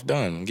tour I've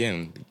done.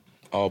 Again,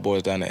 all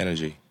boils down to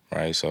energy,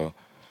 right? So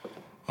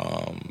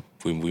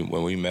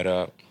when we met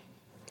up,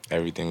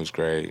 everything was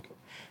great.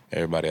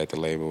 Everybody at the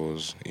label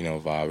was,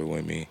 vibing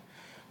with me.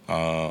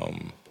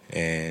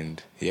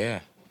 And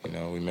yeah,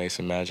 we made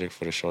some magic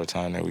for the short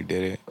time that we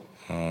did it.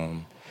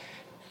 And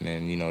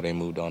then, they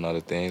moved on to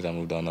other things. I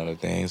moved on to other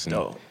things.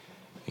 And,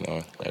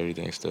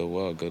 everything's still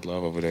well. Good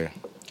love over there.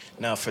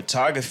 Now,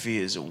 photography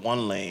is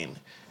one lane.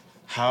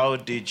 How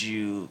did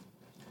you,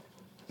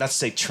 not to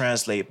say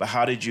translate, but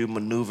how did you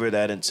maneuver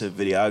that into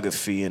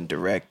videography and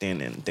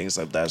directing and things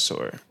of that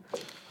sort?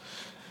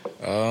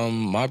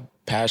 My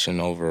passion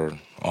over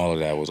all of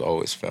that was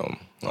always film.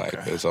 Like,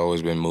 It's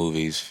always been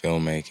movies,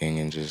 filmmaking,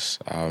 and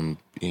just, I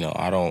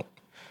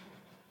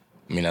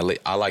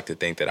like to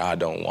think that I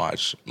don't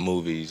watch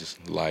movies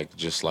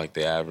just like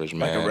the average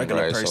man, like a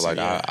regular right? person, so, like,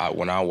 yeah. I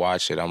when I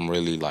watch it, I'm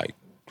really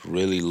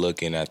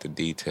looking at the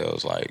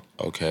details. Like,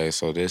 okay,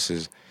 so this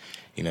is,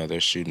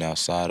 they're shooting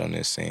outside on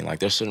this scene. Like,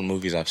 there's certain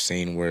movies I've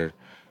seen where,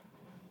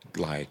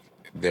 like,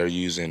 they're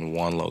using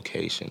one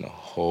location the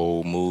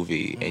whole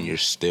movie, and you're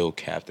still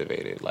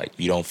captivated. Like,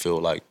 you don't feel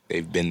like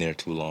they've been there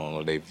too long,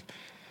 or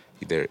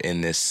they're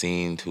in this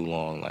scene too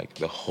long. Like,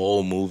 the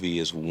whole movie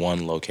is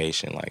one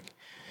location. Like,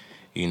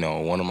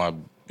 one of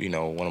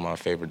my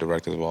favorite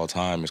directors of all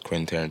time is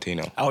Quentin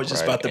Tarantino. I was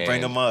just about to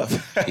bring him up.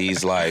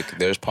 He's like,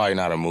 there's probably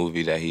not a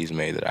movie that he's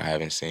made that I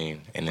haven't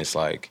seen, and it's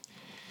like,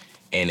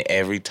 and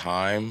every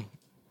time,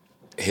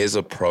 his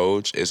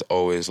approach is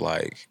always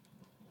like,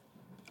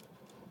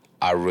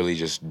 I really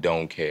just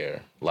don't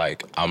care.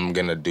 Like, I'm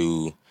gonna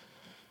do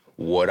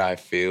what I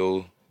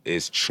feel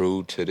is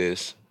true to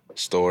this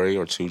story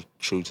or too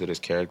true to this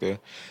character.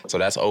 So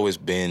that's always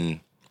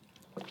been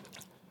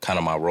kind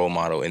of my role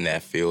model in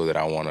that field that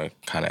I want to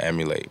kind of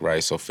emulate,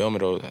 right? So film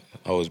had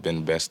always been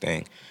the best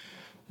thing.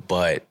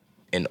 But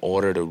in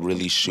order to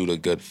really shoot a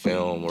good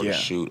film or to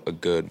shoot a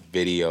good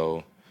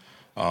video,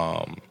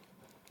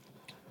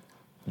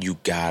 you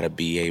gotta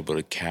be able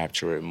to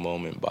capture it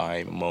moment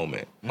by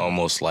moment,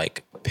 almost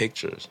like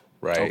pictures,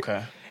 right?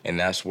 Okay. And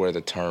that's where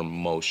the term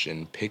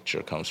motion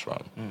picture comes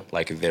from.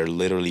 Like they're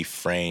literally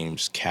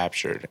frames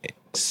captured,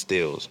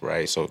 stills,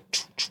 right? So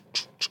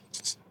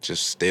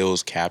just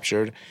stills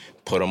captured,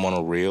 put them on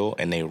a reel,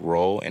 and they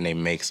roll, and they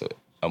make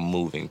a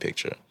moving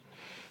picture,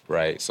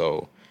 right?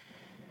 So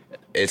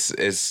it's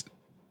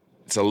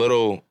a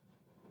little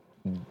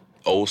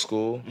old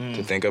school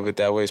to think of it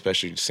that way,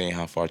 especially seeing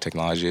how far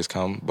technology has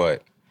come,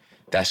 but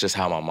that's just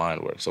how my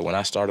mind works. So when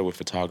I started with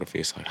photography,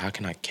 it's like, how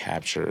can I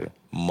capture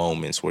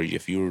moments where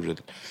if you were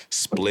to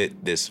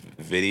split this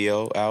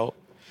video out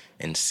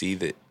and see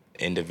the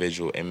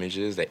individual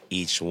images, that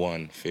each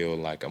one feel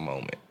like a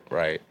moment,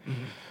 right?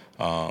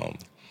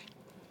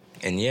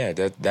 And yeah,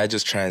 that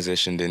just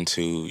transitioned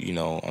into, you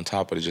know, on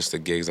top of just the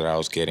gigs that I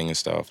was getting and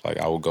stuff, like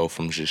I would go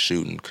from just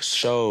shooting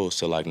shows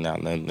to like, now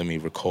let me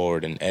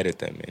record and edit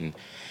them and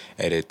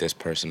edit this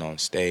person on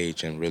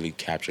stage and really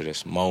capture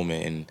this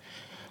moment.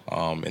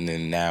 And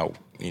then now,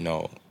 you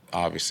know,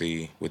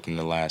 obviously within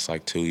the last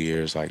like 2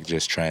 years, like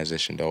just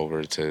transitioned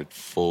over to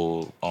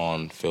full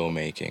on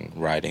filmmaking,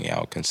 writing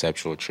out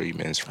conceptual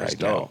treatments,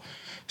 writing out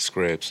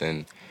scripts,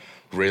 and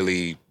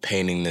really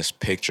painting this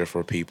picture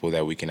for people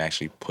that we can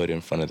actually put in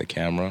front of the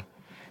camera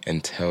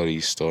and tell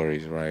these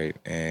stories, right?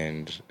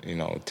 And, you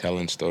know,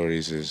 telling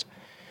stories is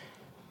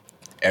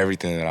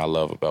everything that I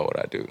love about what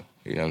I do.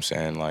 You know what I'm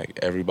saying? Like,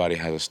 everybody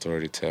has a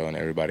story to tell, and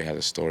everybody has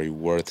a story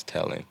worth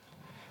telling.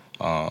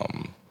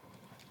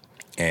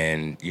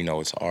 And, you know,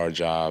 it's our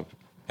job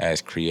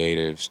as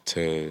creatives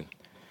to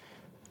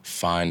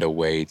find a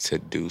way to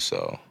do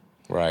so,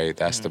 right?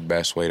 That's the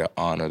best way to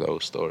honor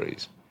those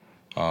stories.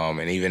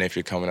 And even if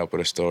you're coming up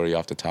with a story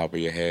off the top of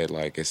your head,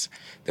 like, it's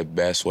the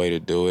best way to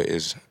do it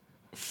is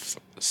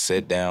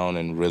sit down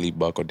and really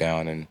buckle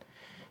down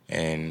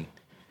and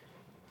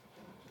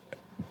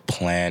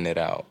plan it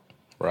out,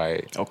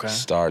 right? Okay.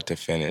 Start to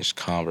finish,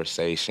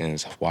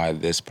 conversations, why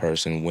this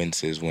person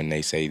winces when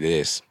they say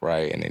this,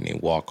 right? And then they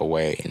walk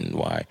away, and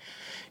why,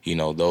 you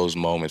know, those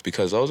moments,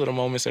 because those are the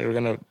moments that are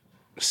going to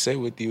sit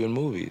with you in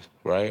movies,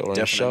 right? Or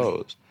in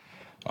shows.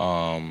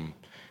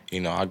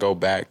 You know, I go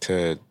back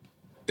to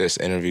this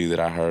interview that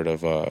I heard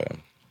of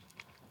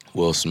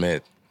Will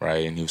Smith,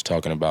 right? And he was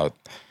talking about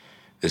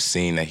the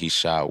scene that he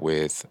shot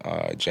with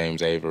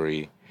James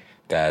Avery.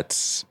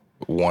 That's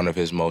one of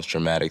his most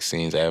dramatic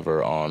scenes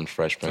ever on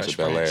Fresh Prince of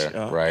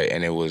Bel-Air, right?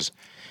 And it was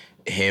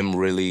him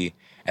really,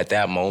 at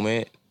that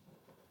moment,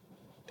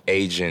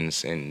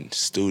 agents and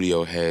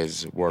studio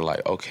heads were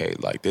like, okay,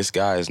 like, this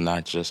guy is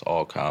not just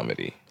all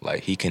comedy.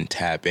 Like, he can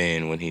tap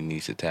in when he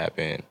needs to tap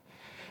in,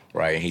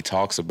 right? And he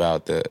talks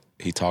about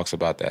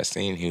that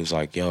scene. He was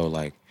like, yo,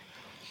 like,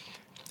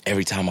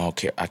 every time I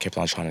kept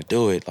on trying to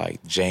do it,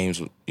 like,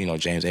 James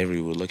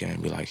Avery would look at me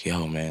and be like,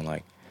 yo, man,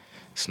 like,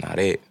 it's not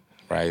it,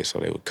 right? So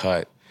they would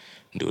cut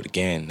and do it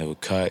again. They would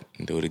cut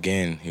and do it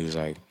again. He was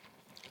like,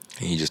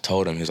 and he just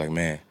told him, he was like,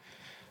 man,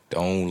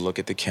 don't look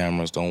at the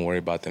cameras. Don't worry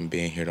about them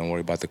being here. Don't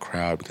worry about the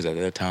crowd, because at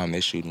that time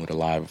they're shooting with a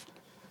live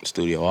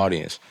studio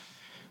audience,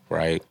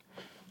 right?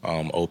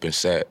 Open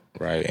set,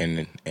 right?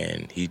 And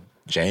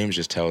James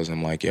just tells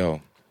him, like, yo,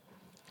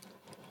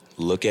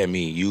 look at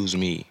me, use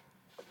me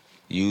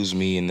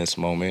in this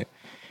moment,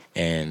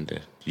 and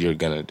you're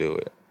gonna do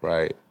it,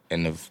 right?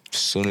 And as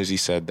soon as he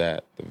said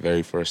that, the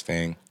very first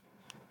thing,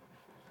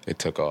 it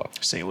took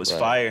off. See, it was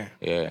fire.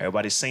 Yeah.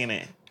 Everybody's seen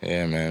it.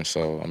 Yeah, man.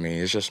 So, I mean,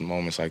 it's just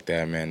moments like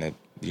that, man, that,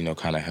 you know,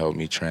 kind of helped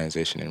me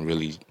transition and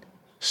really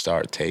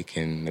start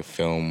taking the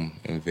film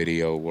and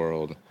video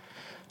world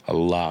a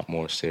lot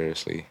more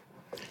seriously.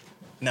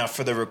 Now,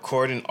 for the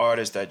recording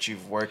artists that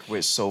you've worked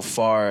with so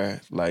far,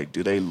 like,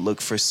 do they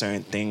look for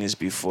certain things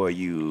before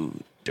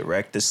you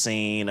direct the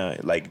scene? Or,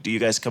 like, do you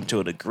guys come to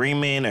an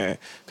agreement? Or,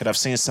 because I've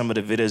seen some of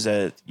the videos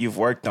that you've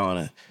worked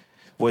on,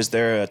 was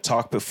there a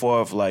talk before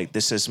of, like,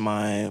 this is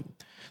my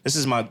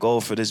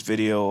goal for this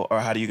video, or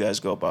how do you guys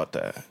go about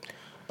that?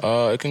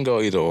 It can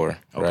go either or,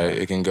 right?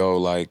 It can go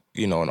like,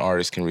 you know, an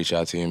artist can reach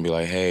out to you and be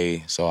like,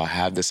 hey, so I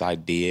have this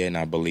idea and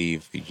I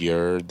believe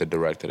you're the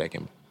director that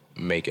can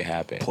make it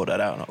happen. Pull that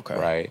out, okay.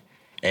 Right?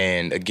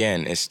 And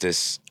again, it's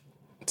this,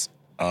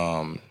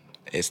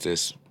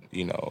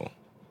 you know,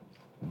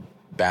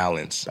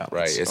 balance,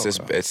 right?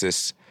 It's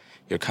this,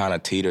 you're kind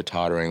of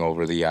teeter-tottering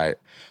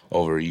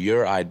over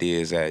your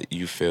ideas that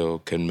you feel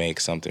could make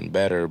something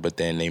better, but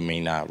then they may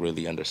not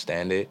really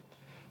understand it,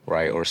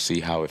 right? Or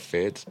see how it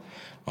fits.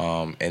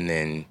 And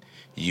then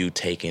you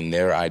taking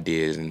their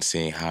ideas and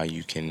seeing how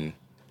you can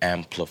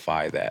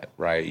amplify that,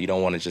 right? You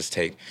don't want to just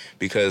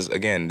because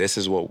again, this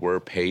is what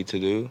we're paid to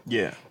do.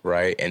 Yeah.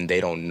 Right? And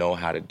they don't know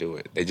how to do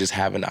it. They just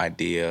have an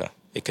idea.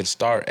 It can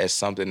start as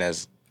something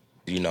as,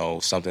 you know,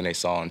 something they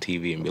saw on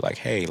TV and be like,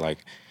 hey,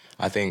 like,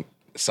 I think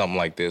something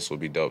like this would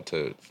be dope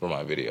for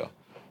my video,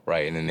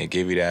 right? And then they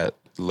give you that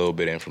little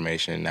bit of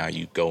information, and now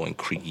you go and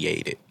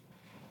create it,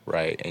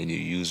 right? And you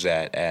use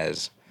that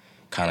as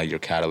kind of your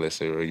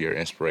catalyst or your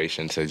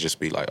inspiration to just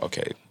be like,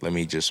 okay, let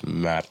me just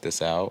map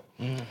this out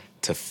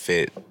to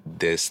fit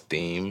this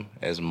theme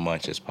as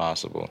much as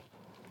possible.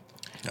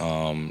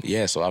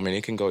 Yeah, so I mean,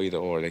 it can go either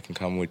or. They can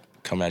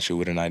come at you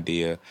with an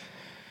idea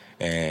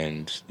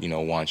and, you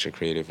know, want your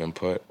creative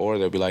input, or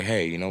they'll be like,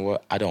 hey, you know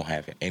what? I don't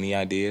have any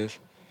ideas,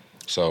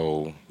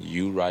 so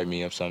you write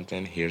me up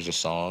something. Here's a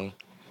song.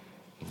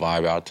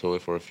 Vibe out to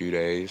it for a few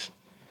days.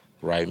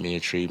 Write me a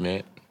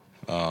treatment,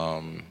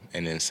 and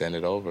then send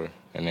it over.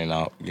 And then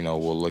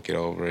we'll look it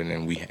over, and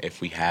then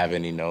if we have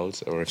any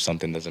notes or if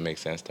something doesn't make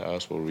sense to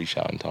us, we'll reach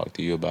out and talk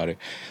to you about it.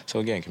 So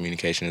again,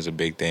 communication is a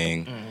big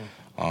thing,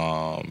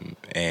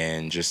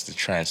 and just the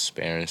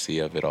transparency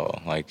of it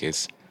all. Like,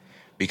 it's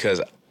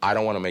because I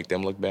don't want to make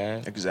them look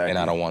bad, exactly, and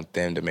I don't want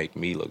them to make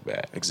me look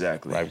bad,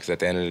 exactly, right? Because at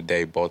the end of the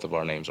day, both of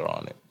our names are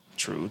on it.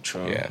 True.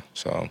 Yeah.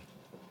 So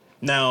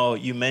now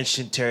you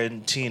mentioned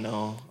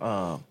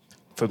Tarantino.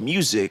 For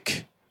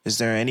music, is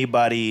there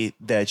anybody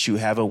that you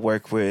haven't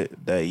worked with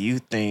that you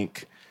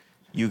think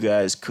you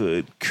guys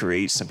could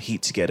create some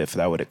heat together if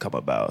that were to come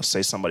about?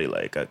 Say somebody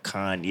like a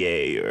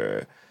Kanye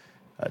or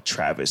a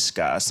Travis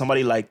Scott,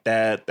 somebody like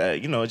that,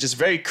 you know, just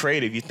very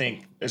creative. You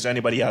think, is there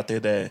anybody out there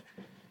that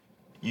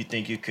you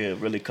think you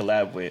could really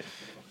collab with?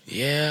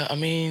 Yeah, I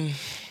mean,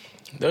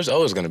 there's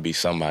always going to be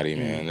somebody,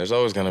 man. There's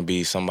always going to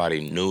be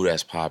somebody new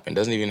that's popping.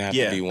 Doesn't even have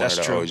to be one of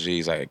the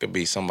OGs. Like, it could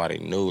be somebody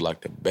new. Like,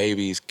 the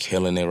Baby's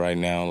killing it right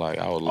now. Like,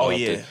 I would love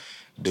to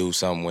do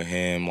something with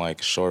him,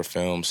 like short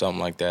film,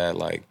 something like that.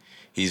 Like,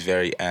 he's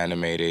very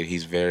animated.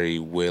 He's very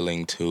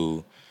willing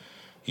to,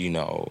 you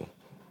know,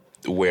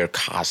 wear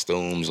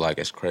costumes. Like,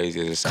 as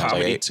crazy as it sounds.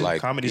 Comedy too.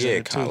 Like, Comedy's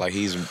in it too. like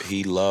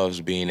he loves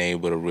being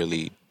able to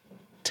really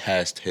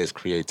test his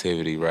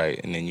creativity, right?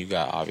 And then you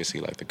got obviously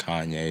like the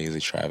Kanyes, the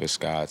Travis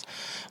Scotts.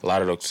 A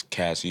lot of those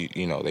cats,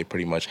 you know, they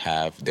pretty much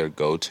have their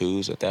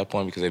go-tos at that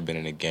point because they've been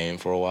in the game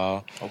for a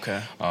while.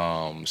 Okay.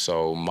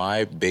 So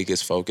my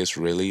biggest focus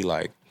really,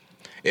 like,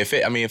 if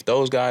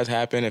those guys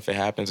happen, if it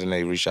happens and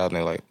they reach out and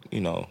they're like, you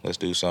know, let's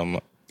do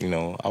something, you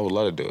know, I would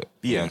love to do it.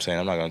 You know what I'm saying?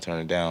 I'm not gonna turn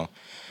it down.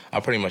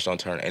 I pretty much don't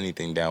turn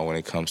anything down when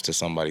it comes to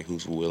somebody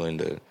who's willing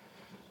to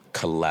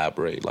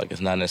collaborate. Like, it's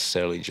not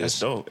necessarily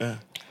just that's dope,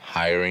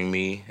 hiring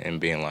me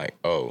and being like,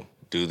 oh,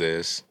 do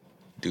this,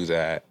 do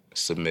that,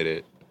 submit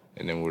it,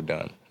 and then we're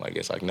done. Like,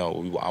 it's like,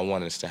 no, I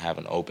want us to have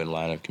an open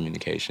line of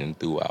communication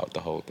throughout the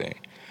whole thing.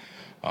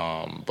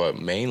 But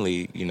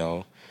mainly, you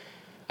know,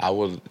 I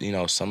would, you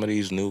know, some of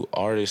these new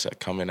artists are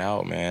coming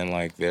out, man,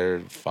 like, they're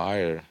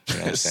fire. You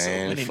know what I'm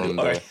saying?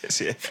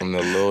 From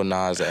the Lil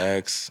Nas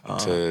X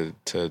to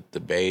the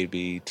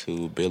Baby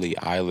to Billie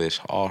Eilish,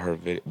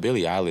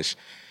 Billie Eilish.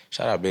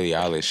 Shout out Billie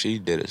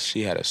Eilish.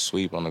 She had a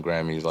sweep on the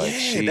Grammys. Like,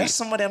 that's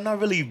somebody I'm not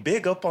really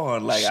big up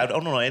on. Like, I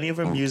don't know any of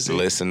her music.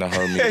 Listen to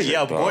her music.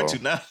 I'm going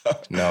to now.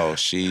 No,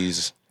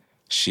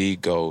 she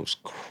goes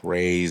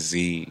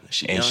crazy.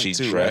 She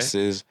too,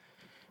 dresses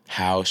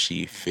how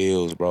she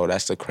feels, bro.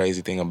 That's the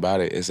crazy thing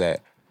about it, is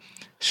that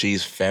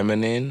she's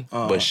feminine,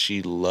 but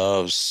she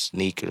loves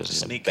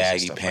sneakers and the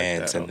baggy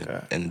pants like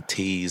and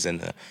tees and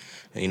the,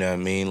 you know what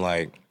I mean?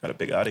 Like, got a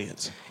big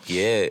audience.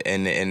 Yeah,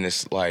 and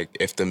it's like,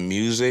 if the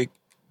music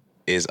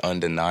is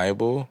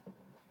undeniable,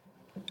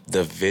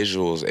 the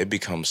visuals, it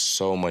becomes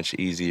so much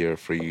easier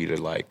for you to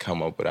like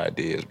come up with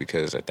ideas,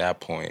 because at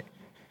that point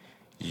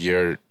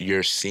you're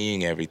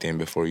seeing everything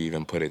before you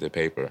even put it to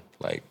paper.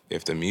 Like,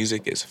 if the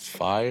music is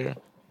fire,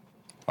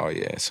 oh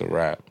yeah, it's a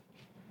wrap.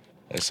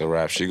 It's a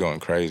wrap. She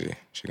going crazy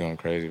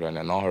right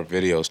now. And all her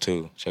videos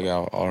too. Check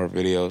out all her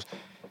videos.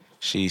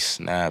 She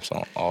snaps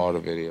on all the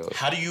videos.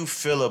 How do you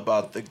feel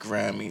about the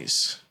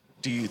Grammys?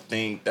 Do you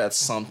think that's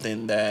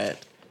something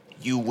that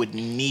you would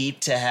need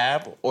to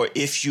have, or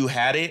if you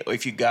had it, or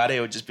if you got it,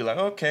 it would just be like,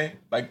 okay.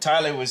 Like,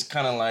 Tyler was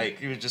kind of like,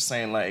 he was just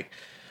saying like,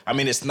 I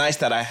mean, it's nice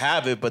that I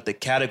have it, but the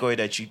category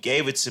that you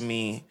gave it to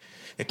me,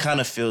 it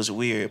kind of feels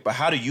weird. But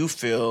how do you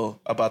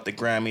feel about the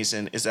Grammys,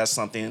 and is that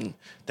something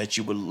that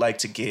you would like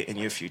to get in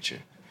your future?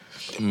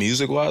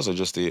 Music-wise, or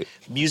just the...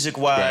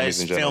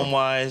 Music-wise,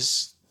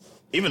 film-wise,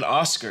 even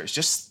Oscars,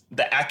 just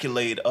the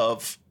accolade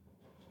of...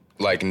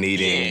 Like,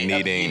 needing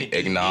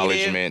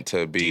acknowledgement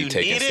to be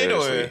taken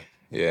seriously.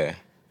 Yeah.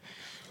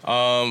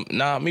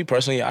 Nah, me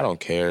personally, I don't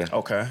care.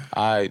 Okay.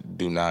 I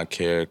do not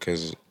care,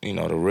 because, you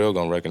know, the real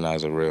gonna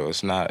recognize the real.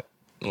 It's not,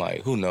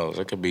 like, who knows?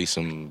 It could be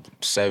some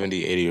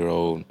 70,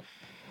 80-year-old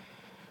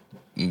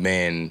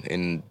man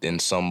in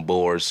some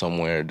board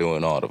somewhere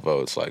doing all the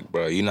votes. Like,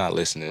 bro, you're not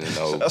listening to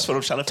no that's what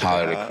I'm trying to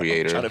Tyler, the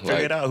Creator. I'm trying to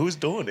figure it out. Who's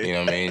doing it? You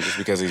know what I mean? Just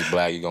because he's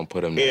black, you're gonna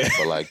put him there.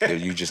 But, like,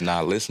 you just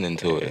not listening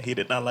to it. He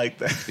did not like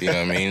that. You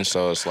know what I mean?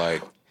 So it's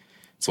like,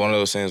 it's one of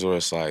those things where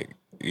it's like,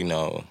 you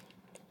know,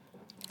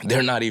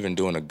 they're not even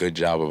doing a good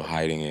job of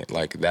hiding it.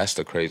 Like, that's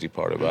the crazy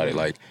part about it.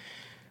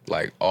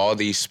 Like all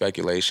these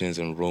speculations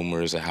and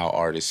rumors of how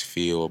artists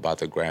feel about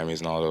the Grammys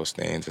and all those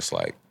things, it's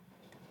like,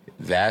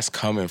 that's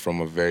coming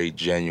from a very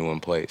genuine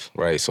place,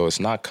 right? So it's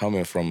not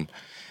coming from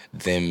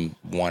them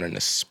wanting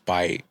to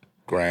spite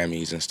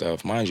Grammys and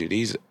stuff. Mind you,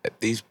 these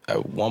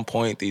at one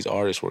point, these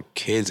artists were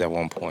kids at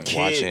one point,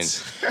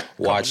 Kids.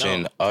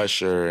 watching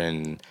Usher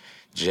and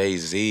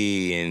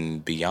Jay-Z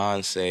and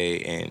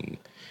Beyonce and,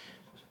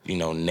 you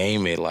know,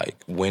 name it, like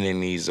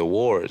winning these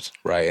awards,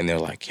 right? And they're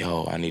like,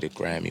 yo, I need a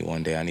Grammy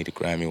one day. I need a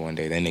Grammy one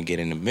day. Then they get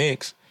in the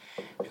mix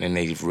and then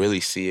they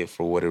really see it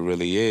for what it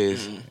really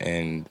is.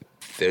 And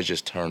they're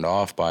just turned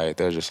off by it.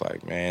 They're just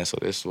like, man, so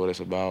this is what it's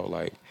about.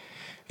 Like,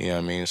 you know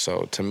what I mean?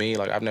 So to me,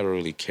 like, I've never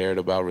really cared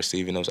about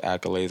receiving those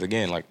accolades.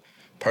 Again, like,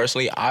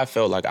 personally, I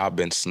felt like I've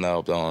been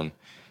snubbed on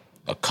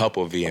a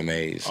couple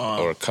VMAs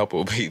or a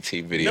couple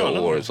BT Video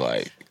Awards.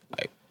 Like,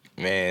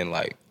 man,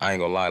 like, I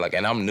ain't gonna lie. Like,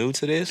 and I'm new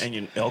to this.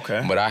 And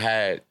okay. But I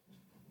had,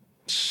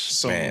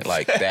 man,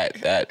 like,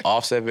 that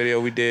Offset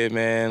video we did,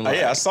 man. Like,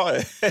 yeah, I saw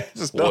it.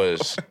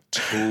 was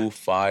too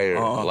fire.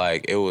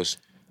 Like, it was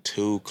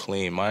too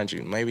clean. Mind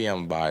you, maybe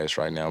I'm biased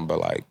right now, but,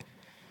 like,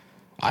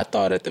 I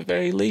thought at the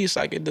very least,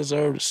 like, it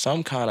deserved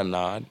some kind of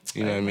nod.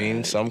 You know what I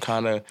mean? Some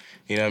kind of,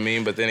 you know what I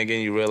mean? But then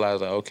again, you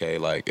realize, like, okay,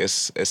 like,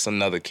 it's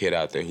another kid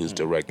out there who's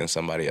directing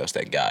somebody else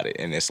that got it.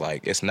 And it's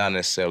like, it's not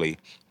necessarily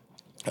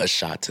a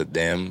shot to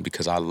them,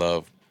 because I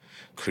love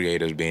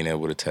creators being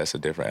able to test the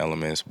different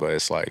elements, but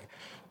it's like,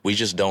 we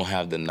just don't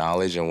have the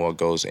knowledge on what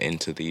goes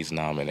into these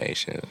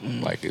nominations.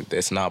 Like,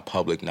 it's not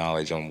public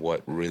knowledge on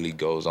what really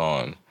goes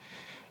on,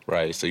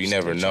 right? So you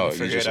never know.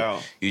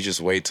 You just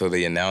wait till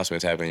the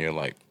announcements happen and you're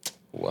like,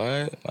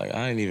 what? Like,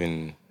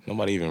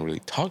 nobody even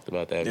really talked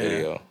about that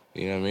video.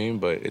 You know what I mean?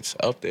 But it's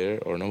up there,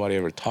 or nobody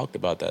ever talked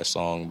about that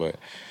song, but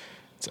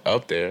it's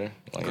up there.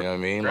 Like, you know what I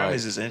mean? Grammys like,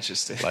 is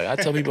interesting. Like, I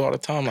tell people all the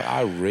time, like,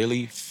 I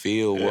really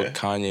feel what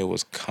Kanye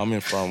was coming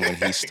from when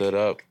he stood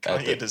up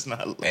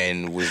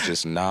and was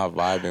just not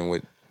vibing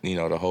with, you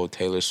know, the whole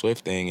Taylor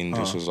Swift thing, and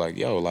just was like,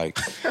 yo, like,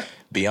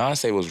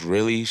 Beyonce was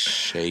really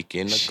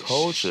shaking the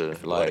culture.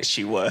 Like,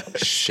 she was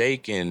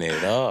shaking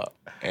it up.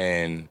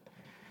 And,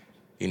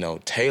 you know,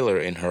 Taylor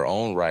in her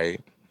own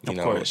right, you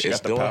know, is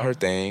doing her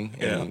thing.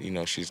 And, you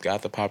know, she's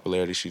got the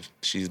popularity.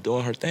 She's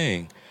doing her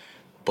thing.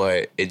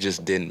 But it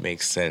just didn't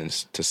make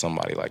sense to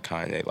somebody like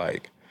Kanye,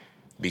 like,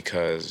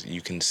 because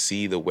you can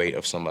see the weight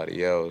of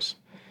somebody else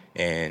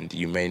and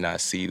you may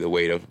not see the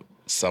weight of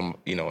some,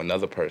 you know,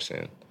 another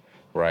person,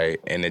 right?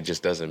 And it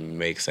just doesn't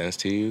make sense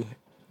to you.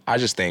 I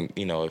just think,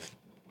 you know, if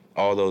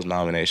all those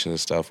nominations and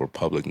stuff were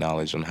public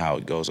knowledge on how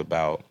it goes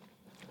about,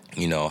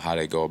 you know, how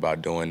they go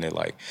about doing it,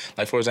 like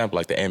for example,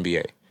 like the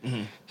NBA.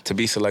 To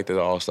be selected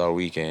at All-Star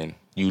Weekend,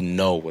 you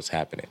know what's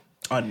happening.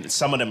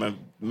 Some of them are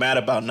mad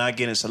about not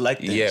getting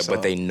selected. Yeah,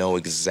 but they know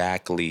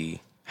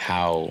exactly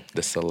how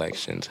the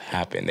selections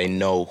happen. They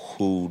know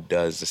who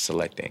does the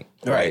selecting,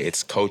 right?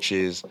 It's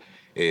coaches,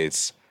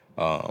 it's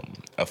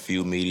a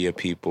few media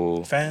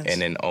people, fans,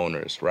 and then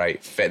owners,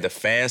 right? The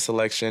fan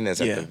selection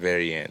is at the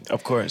very end.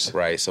 Of course.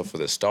 Right, so for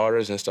the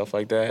starters and stuff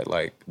like that,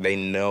 like, they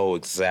know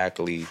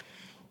exactly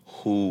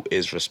who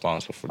is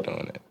responsible for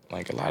doing it.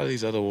 Like, a lot of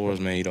these other awards,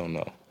 man, you don't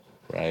know,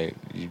 right?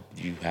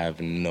 You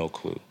have no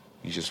clue.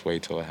 You just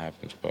wait till it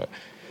happens. But,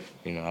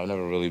 you know, I've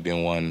never really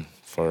been one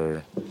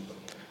for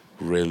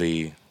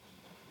really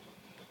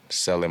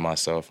selling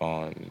myself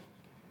on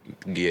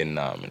getting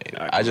nominated.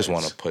 I just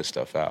want to put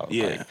stuff out.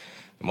 Yeah. Like,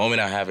 the moment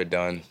I have it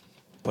done,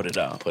 put it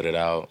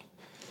out,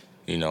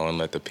 you know, and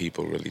let the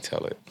people really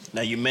tell it.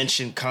 Now, you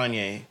mentioned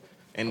Kanye,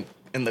 and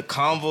in the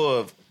convo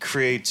of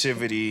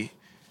creativity,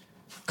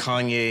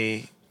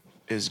 Kanye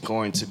is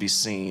going to be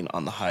seen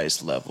on the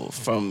highest level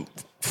from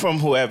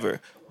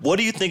whoever. What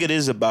do you think it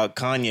is about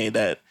Kanye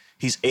that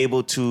he's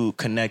able to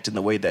connect in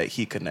the way that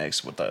he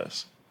connects with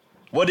us?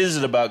 What is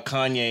it about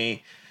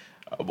Kanye?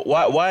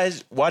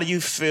 Why do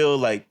you feel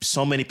like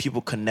so many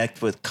people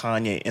connect with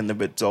Kanye in the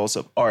results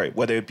of art,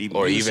 whether it be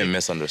or music, even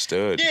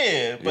misunderstood?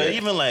 Yeah, but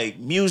even like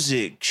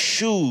music,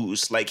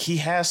 shoes, like he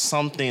has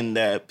something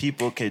that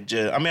people could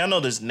just. I mean, I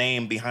know there's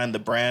name behind the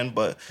brand,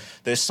 but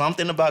there's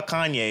something about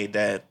Kanye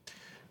that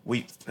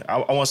I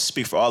want to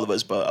speak for all of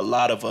us, but a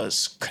lot of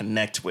us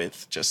connect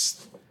with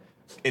just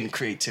in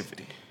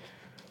creativity.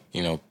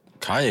 You know,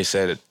 Kanye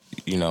said it,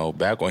 you know,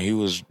 back when he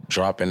was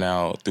dropping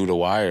out Through the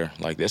Wire,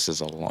 like, that's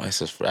his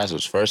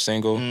first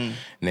single, and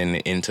then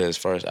into his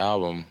first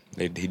album,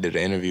 he did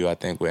an interview, I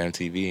think, with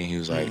MTV, and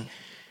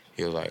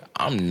he was like,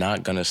 I'm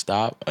not gonna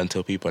stop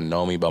until people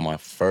know me by my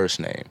first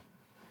name.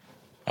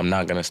 I'm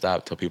not gonna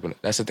stop till people.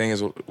 That's the thing,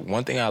 is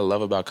one thing I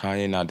love about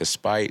Kanye now,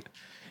 despite,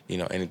 you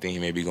know, anything he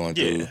may be going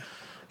through,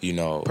 you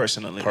know,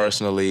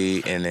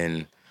 personally, and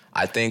then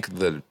I think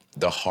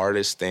the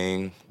hardest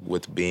thing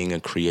with being a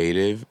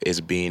creative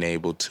is being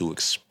able to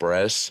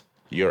express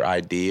your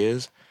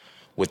ideas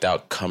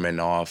without coming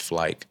off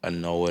like a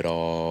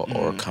know-it-all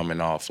or coming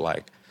off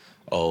like,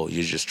 oh,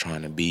 you're just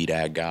trying to be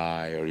that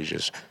guy, or you're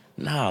just,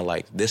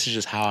 like, this is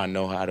just how I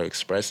know how to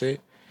express it,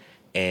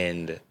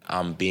 and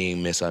I'm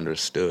being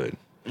misunderstood,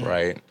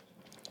 right?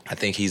 I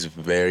think he's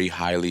very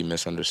highly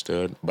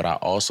misunderstood, but I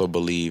also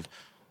believe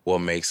what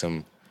makes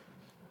him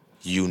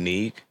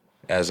unique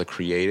as a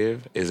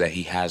creative is that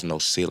he has no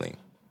ceiling.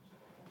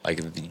 Like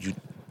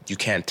you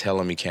can't tell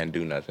him he can't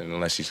do nothing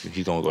unless he's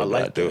gonna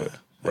go do it.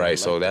 Right.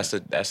 So that's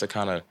the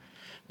kind of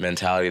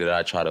mentality that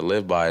I try to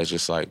live by. Is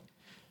just like,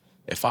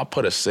 if I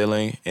put a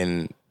ceiling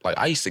in, like,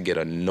 I used to get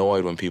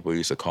annoyed when people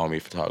used to call me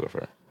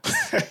photographer.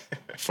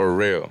 For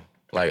real.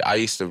 Like, I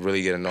used to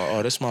really get annoyed.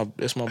 Oh, this my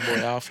boy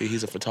Alfie.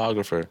 He's a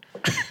photographer.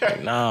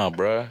 Like, nah,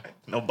 bruh.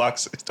 No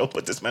boxes. Don't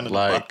put this man in the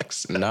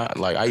box.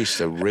 Like, I used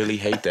to really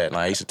hate that. And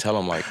I used to tell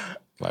him, like,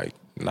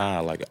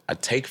 nah, like, I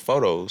take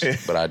photos,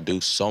 but I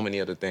do so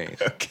many other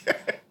things. Okay.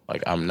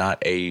 Like, I'm not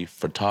a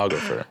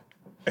photographer.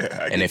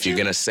 And if you're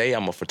going to say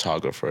I'm a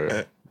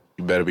photographer,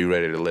 you better be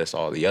ready to list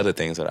all the other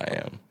things that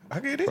I am. I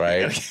get it.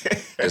 Right?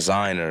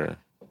 Designer,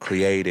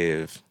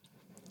 creative,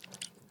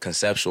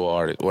 conceptual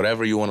artist,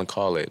 whatever you want to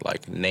call it.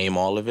 Like, name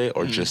all of it,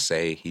 or just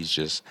say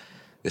this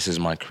is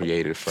my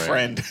creative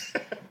friend.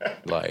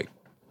 Like,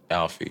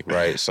 Alfie,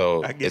 right?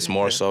 So it's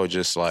more so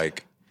just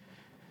like,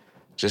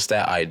 just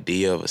that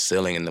idea of a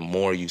ceiling, and the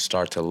more you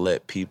start to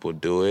let people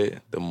do it,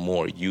 the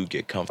more you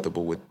get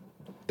comfortable with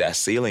that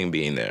ceiling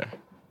being there,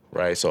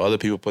 right? So other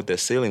people put their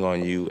ceiling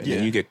on you, and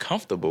then you get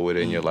comfortable with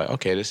it, and you're like,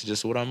 okay, this is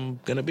just what I'm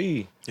gonna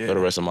be for the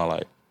rest of my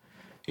life.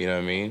 You know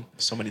what I mean?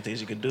 So many things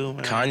you can do,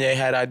 man. Kanye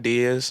had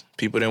ideas.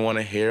 People didn't want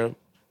to hear.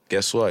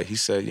 Guess what? He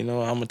said, you know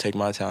what? I'm gonna take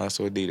my talents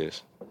to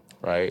Adidas,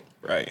 right?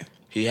 Right.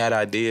 He had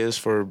ideas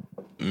for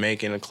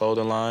making a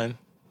clothing line.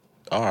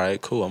 All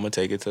right, cool. I'm gonna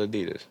take it to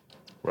Adidas,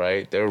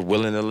 right? They're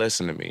willing to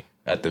listen to me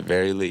at the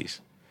very least.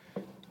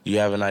 You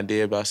have an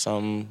idea about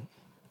something,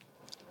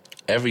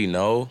 every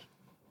no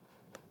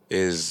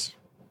is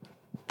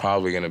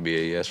probably gonna be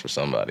a yes for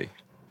somebody.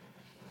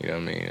 You know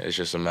what I mean? It's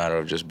just a matter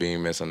of just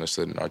being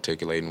misunderstood and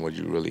articulating what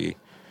you're really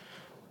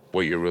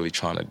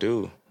trying to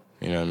do.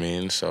 You know what I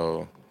mean?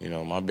 So, you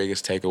know, my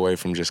biggest takeaway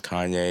from just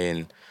Kanye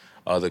and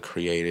other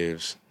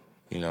creatives,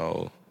 you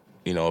know,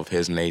 of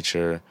his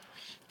nature,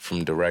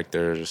 from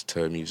directors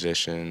to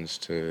musicians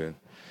to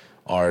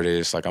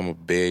artists. Like, I'm a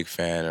big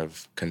fan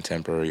of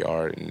contemporary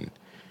art, and,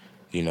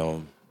 you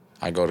know,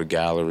 I go to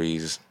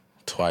galleries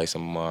twice a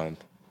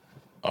month,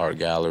 art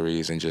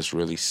galleries, and just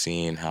really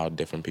seeing how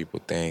different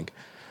people think.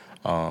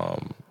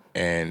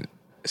 And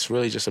it's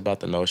really just about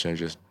the notion of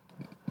just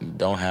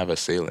don't have a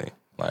ceiling.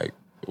 Like,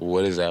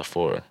 what is that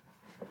for?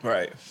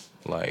 Right.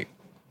 Like,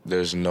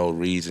 there's no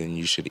reason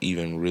you should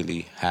even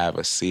really have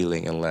a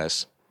ceiling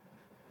unless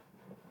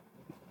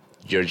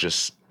you're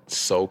just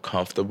so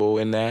comfortable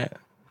in that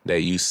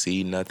you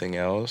see nothing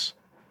else.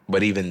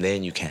 But even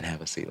then, you can't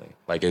have a ceiling.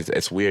 Like,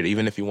 it's weird.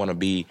 Even if you want to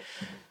be,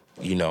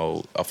 you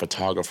know, a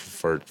photographer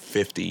for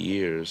 50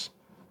 years,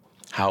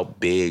 how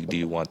big do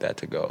you want that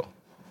to go?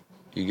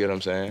 You get what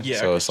I'm saying? Yeah.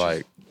 So it's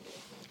like,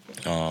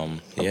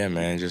 yeah,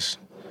 man, just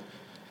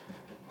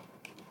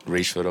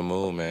reach for the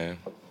moon, man.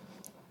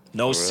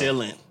 No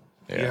ceiling.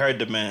 Yeah. You heard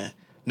the man.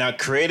 Now,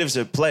 creatives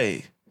at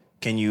play.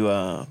 Can you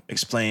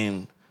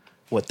explain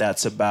what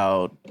that's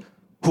about?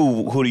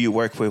 Who do you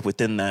work with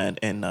within that,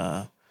 and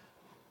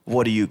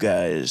what are you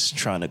guys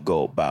trying to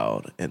go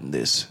about in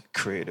this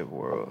creative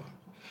world?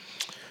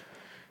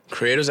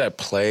 Creators at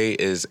Play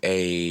is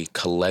a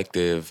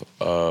collective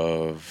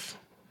of,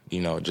 you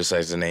know, just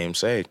as the name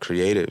say,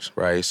 creatives,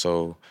 right?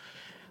 So,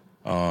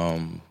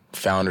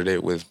 founded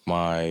it with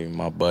my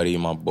buddy,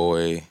 my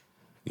boy,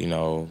 you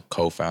know,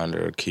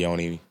 co-founder,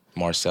 Keone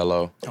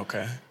Marcello.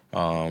 Okay.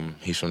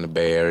 He's from the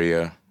Bay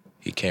Area.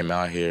 He came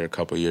out here a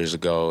couple years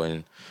ago,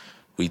 and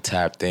we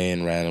tapped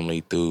in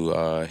randomly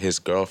through his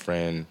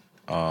girlfriend.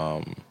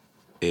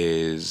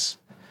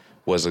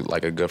 Was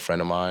like a good friend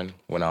of mine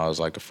when I was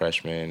like a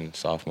freshman,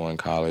 sophomore in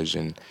college,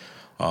 and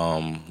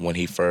when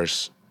he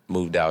first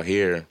moved out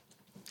here,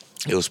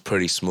 it was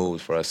pretty smooth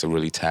for us to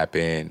really tap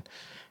in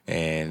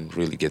and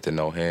really get to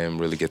know him,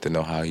 really get to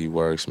know how he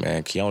works,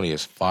 man. Keone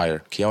is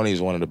fire. Keone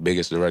is one of the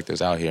biggest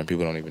directors out here, and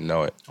people don't even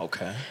know it.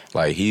 Okay.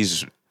 Like,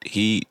 his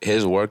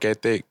work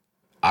ethic,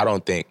 I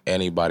don't think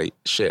anybody,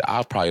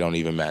 I probably don't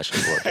even match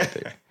his work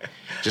ethic.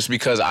 Just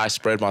because I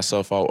spread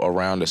myself out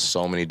around to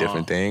so many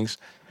different things,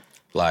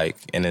 like,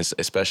 and it's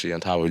especially on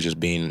top of just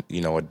being,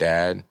 you know, a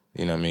dad,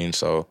 you know what I mean?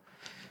 So,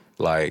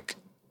 like,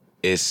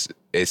 I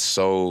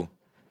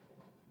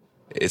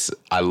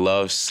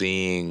love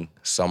seeing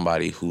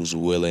somebody who's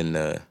willing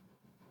to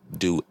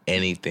do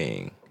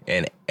anything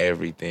and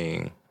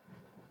everything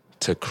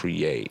to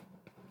create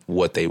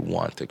what they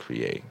want to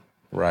create,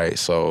 right?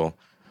 So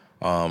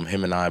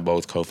him and I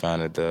both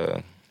co-founded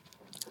the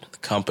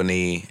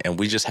company, and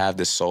we just have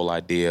this sole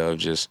idea of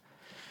just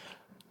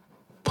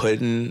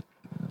putting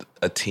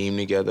a team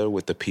together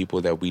with the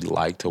people that we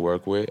like to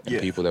work with and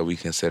people that we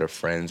consider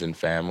friends and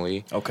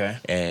family. Okay.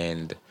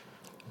 And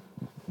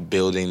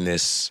building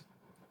this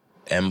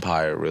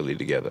empire really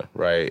together,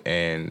 right?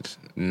 And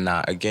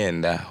not,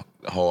 again, that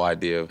whole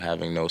idea of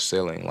having no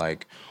ceiling.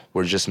 Like,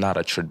 we're just not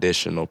a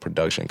traditional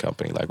production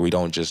company. Like, we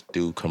don't just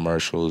do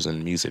commercials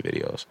and music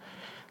videos.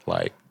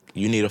 Like,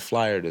 you need a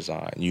flyer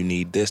design, you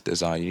need this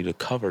design, you need a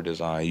cover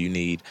design, you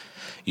need,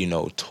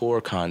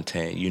 tour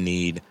content, you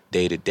need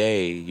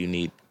day-to-day, you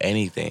need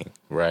anything,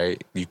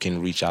 right? You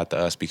can reach out to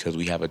us because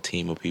we have a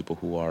team of people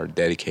who are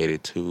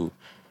dedicated to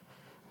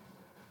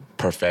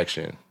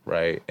perfection,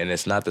 right? And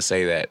it's not to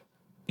say that,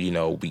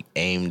 we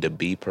aim to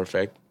be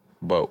perfect,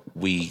 but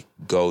we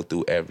go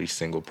through every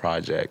single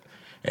project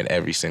and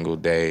every single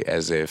day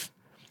as if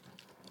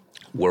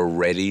we're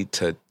ready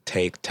to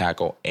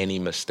tackle any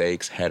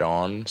mistakes head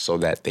on so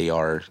that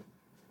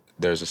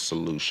there's a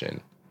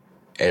solution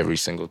every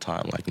single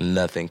time. Like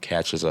nothing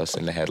catches us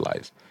in the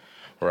headlights,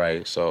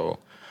 right? So,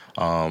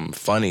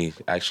 funny,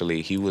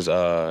 actually,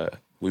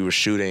 we were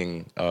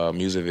shooting a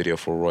music video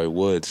for Roy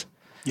Woods.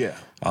 Yeah.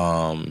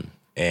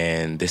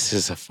 And this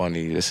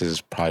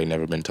is probably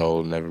never been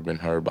told, never been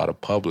heard by the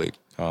public.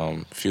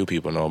 Few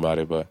people know about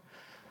it, but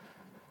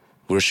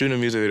we were shooting a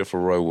music video for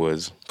Roy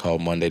Woods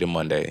called Monday to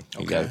Monday.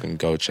 You guys can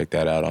go check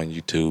that out on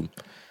YouTube.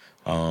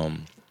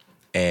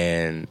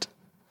 And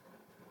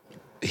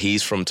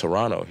he's from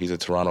Toronto. He's a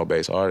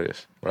Toronto-based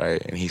artist,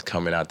 right? And he's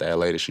coming out to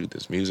LA to shoot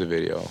this music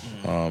video.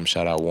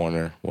 Shout out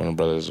Warner. Warner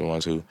Brothers are the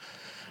ones who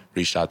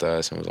reached out to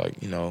us and was like,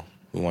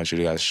 we want you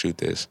guys to shoot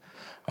this.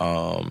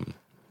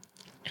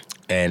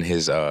 And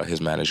his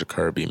manager,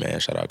 Kirby,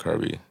 man. Shout out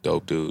Kirby.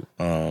 Dope dude.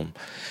 So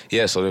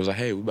they was like,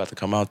 hey, we about to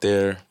come out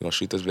there. We're going to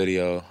shoot this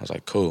video. I was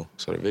like, cool.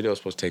 So the video is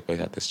supposed to take place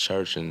at this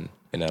church in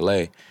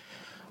L.A.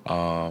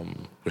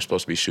 We're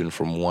supposed to be shooting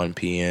from 1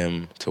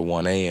 p.m. to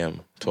 1 a.m.,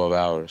 12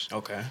 hours.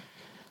 Okay.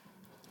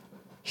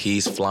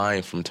 He's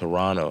flying from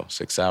Toronto,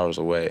 6 hours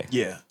away.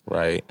 Yeah.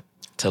 Right?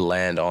 To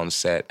land on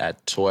set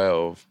at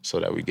 12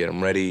 so that we get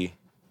him ready.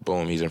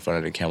 Boom, he's in front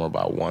of the camera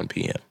by 1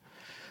 p.m.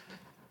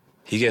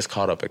 He gets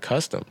caught up at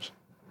customs,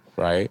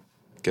 right?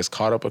 Gets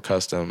caught up at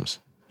customs.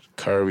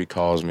 Kirby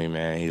calls me,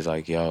 man. He's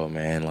like, yo,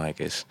 man, like,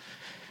 it's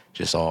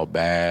just all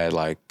bad.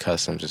 Like,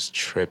 customs is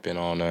tripping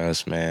on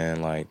us,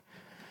 man. Like,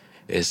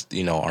 it's,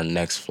 our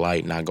next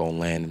flight not gonna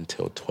land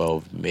until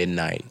 12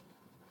 midnight,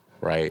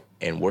 right?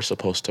 And we're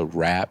supposed to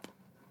wrap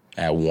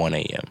at 1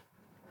 a.m.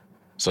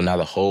 So now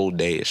the whole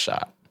day is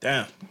shot.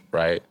 Damn.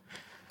 Right?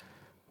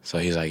 So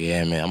he's like,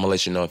 yeah, man, I'm gonna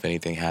let you know if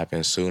anything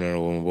happens sooner,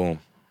 boom, boom.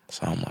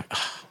 So I'm like,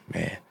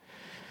 man.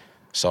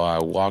 So I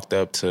walked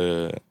up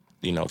to,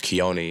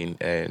 Keone,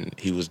 and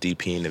he was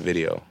DPing the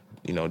video,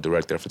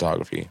 director of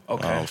photography.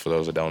 Okay. For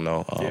those that don't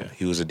know,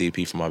 he was a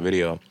DP for my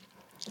video.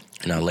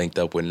 And I linked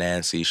up with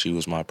Nancy. She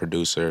was my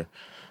producer.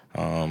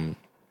 And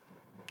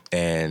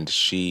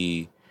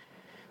she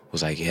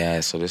was like, yeah,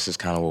 so this is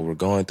kind of what we're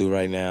going through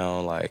right now.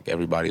 Like,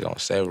 everybody's on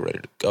set, we're ready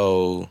to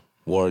go.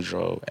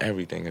 Wardrobe,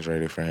 everything is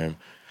ready for him.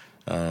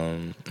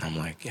 I'm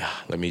like, yeah,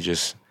 let me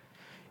just...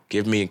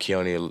 Give me and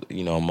Keone,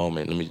 a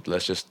moment.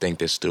 Let's just think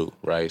this through,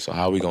 right? So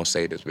how are we gonna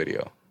say this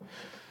video?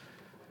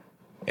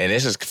 And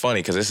this is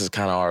funny because this is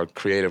kind of our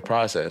creative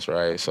process,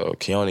 right? So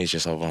Keone's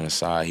just over on the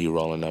side, he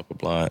rolling up a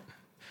blunt.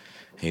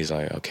 He's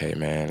like, okay,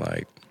 man,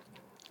 like,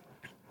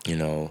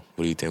 what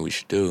do you think we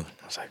should do?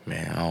 I was like,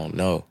 man, I don't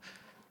know.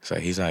 It's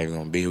like he's not even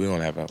gonna be. We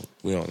only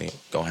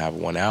gonna have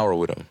 1 hour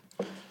with him.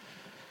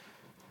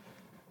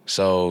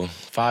 So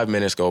 5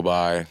 minutes go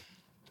by,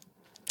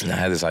 and I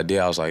had this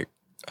idea. I was like.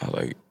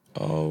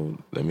 Oh,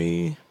 let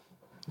me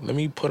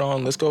put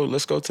on. Let's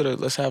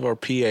have our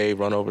PA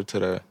run over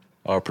to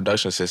our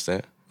production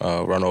assistant,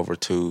 run over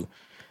to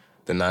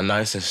the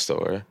 99 cent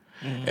store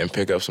and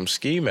pick up some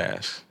ski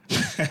masks.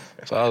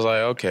 So I was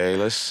like, okay,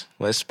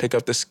 let's pick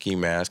up the ski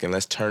mask and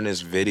let's turn this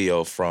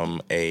video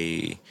from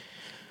a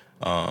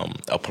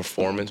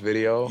performance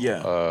video,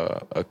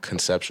 a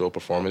conceptual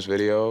performance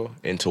video,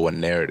 into a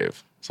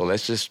narrative. So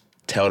let's just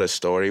tell the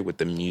story with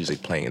the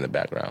music playing in the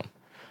background.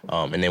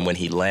 And then when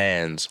he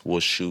lands, we'll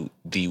shoot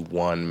the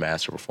one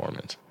master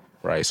performance,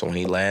 right? So when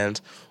he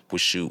lands, we'll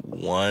shoot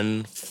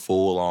one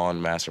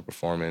full-on master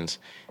performance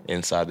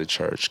inside the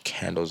church,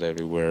 candles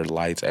everywhere,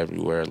 lights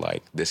everywhere.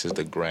 Like, this is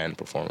the grand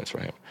performance for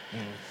him.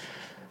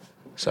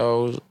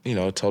 So,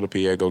 told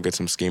the PA, go get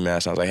some ski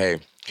masks. I was like,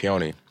 hey,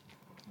 Keone,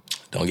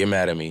 don't get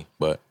mad at me,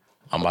 but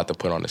I'm about to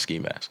put on the ski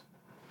mask.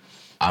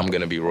 I'm going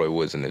to be Roy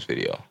Woods in this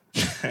video.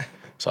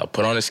 So I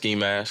put on the ski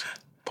mask.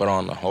 Put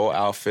on the whole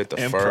outfit, the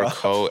fur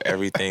coat,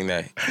 everything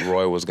that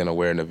Roy was going to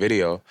wear in the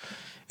video.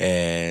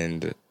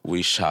 And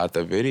we shot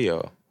the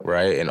video,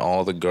 right? And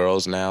all the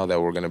girls now that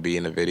were going to be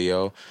in the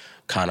video,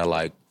 kind of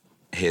like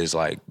his,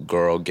 like,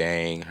 girl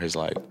gang, his,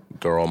 like,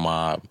 girl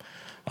mob.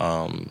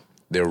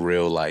 They're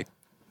real, like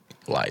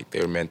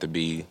they're meant to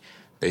be,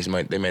 they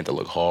meant to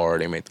look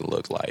hard. They meant to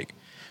look like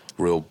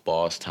real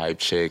boss-type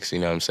chicks, you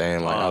know what I'm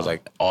saying? Like, I was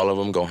like, all of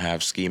them going to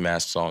have ski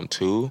masks on,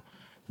 too.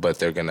 But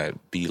they're gonna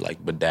be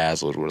like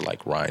bedazzled with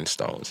like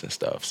rhinestones and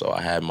stuff. So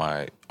I had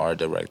my art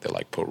director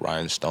like put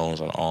rhinestones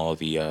on all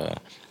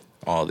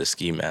the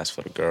ski masks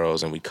for the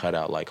girls, and we cut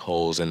out like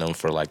holes in them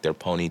for like their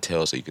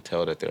ponytails so you could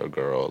tell that they're a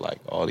girl, like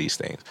all these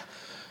things.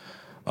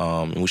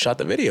 And we shot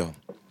the video.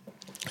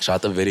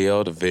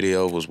 The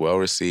video was well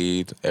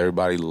received.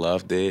 Everybody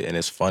loved it, and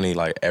it's funny,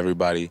 like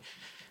everybody,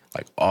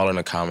 like all in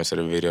the comments of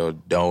the video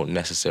don't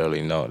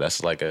necessarily know.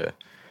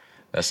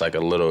 That's like a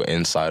little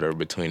insider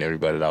between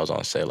everybody that was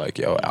on set. Like,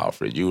 yo,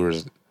 Alfred, you were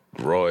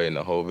Roy in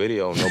the whole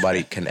video.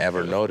 Nobody can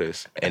ever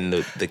notice. And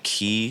the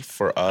key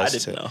for us, I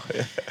didn't know.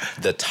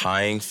 the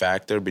tying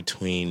factor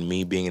between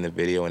me being in the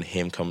video and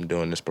him come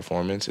doing this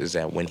performance is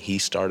that when he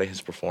started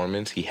his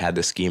performance, he had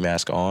the ski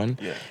mask on,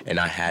 and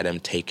I had him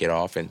take it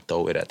off and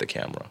throw it at the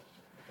camera.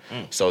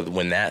 So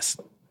when that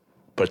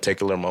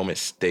particular moment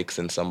sticks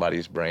in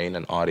somebody's brain,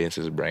 an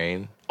audience's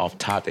brain, off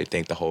top, they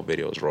think the whole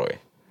video is Roy.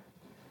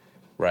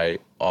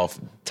 Right? Off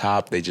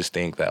top, they just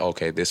think that,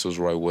 okay, this was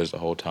Roy Woods the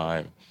whole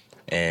time.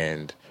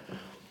 And,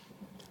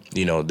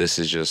 you know, this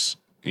is just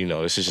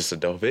a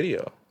dope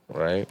video,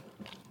 right?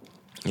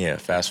 Yeah,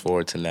 fast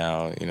forward to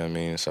now, you know what I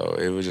mean? So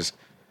it was just,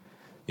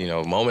 you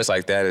know, moments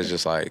like that is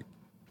just like,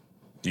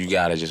 you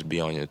gotta just be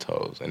on your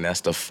toes. And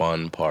that's the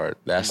fun part.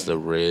 That's the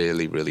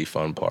really, really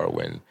fun part,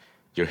 when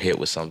you're hit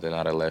with something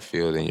out of left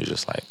field and you're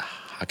just like,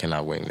 how can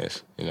I wing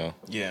this, you know?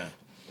 Yeah.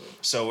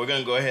 So we're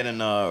gonna go ahead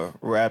and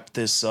wrap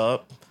this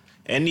up.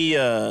 Any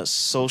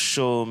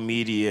social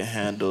media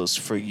handles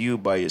for you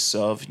by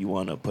yourself you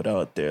want to put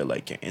out there,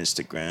 like your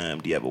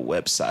Instagram? Do you have a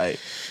website?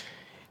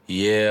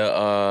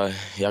 Yeah,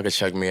 y'all can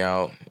check me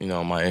out, you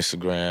know, my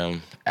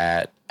Instagram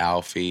at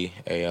Alfy,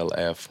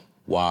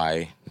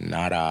 ALFY,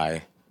 not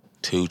I,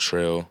 2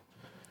 Trill.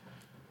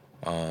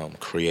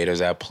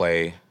 Creators at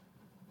Play,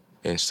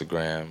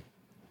 Instagram.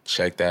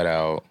 Check that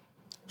out.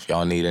 If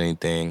y'all need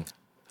anything,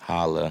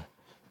 holla.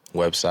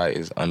 Website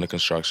is under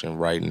construction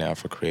right now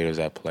for Creators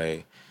at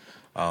Play.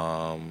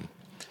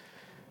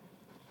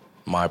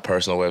 My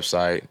personal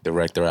website,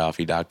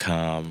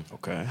 directoralfy.com.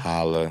 Okay.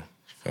 Holla,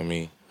 feel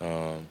me?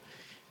 And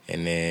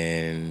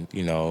then,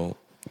 you know,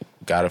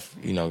 got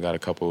a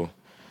couple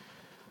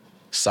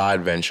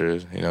side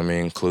ventures, you know what I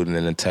mean, including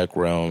in the tech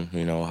realm.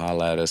 You know,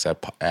 holla at us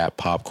at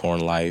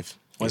Popcorn Life.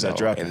 When's that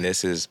dropping? And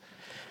this is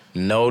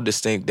no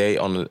distinct date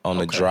on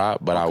the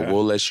drop, but I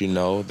will let you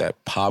know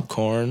that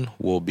Popcorn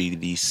will be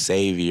the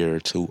savior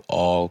to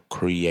all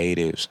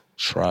creatives.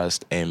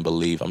 Trust and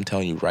believe. I'm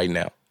telling you right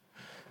now,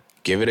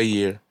 give it a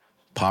year.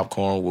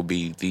 Popcorn will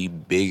be the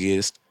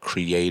biggest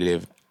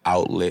creative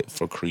outlet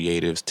for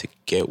creatives to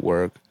get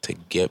work, to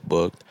get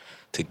booked,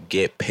 to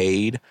get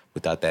paid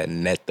without that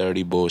net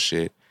 30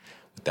 bullshit,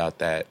 without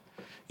that,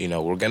 you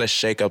know, we're going to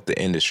shake up the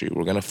industry.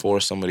 We're going to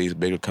force some of these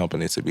bigger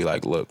companies to be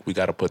like, look, we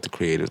got to put the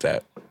creatives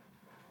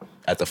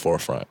at the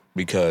forefront,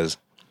 because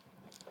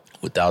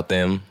without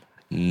them,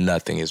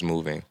 nothing is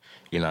moving.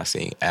 You're not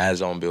seeing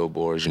ads on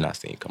billboards. You're not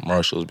seeing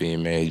commercials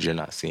being made. You're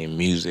not seeing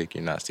music.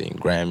 You're not seeing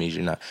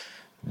Grammys.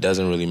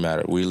 Doesn't really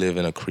matter. We live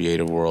in a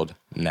creative world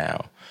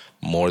now,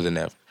 more than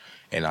ever.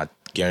 And I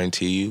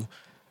guarantee you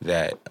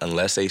that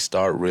unless they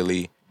start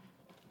really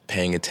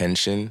paying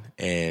attention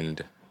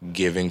and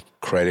giving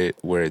credit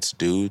where it's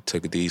due to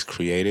these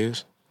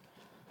creatives,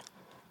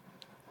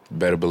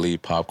 better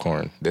believe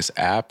Popcorn, this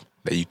app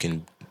that you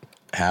can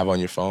have on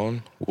your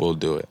phone, will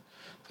do it.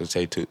 So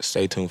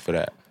stay tuned for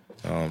that.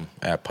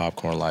 At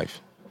Popcorn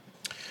Life.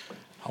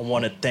 I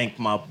want to thank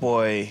my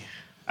boy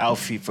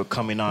Alfy for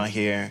coming on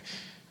here.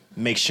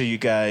 Make sure you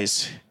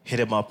guys hit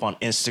him up on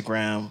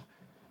Instagram,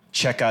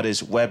 check out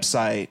his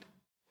website,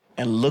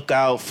 and look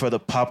out for the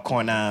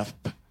Popcorn app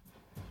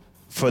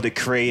for the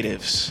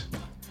creatives.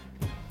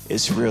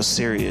 It's real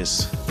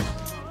serious.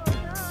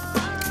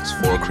 It's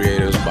for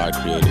creators by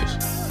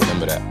creatives.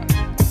 Remember that.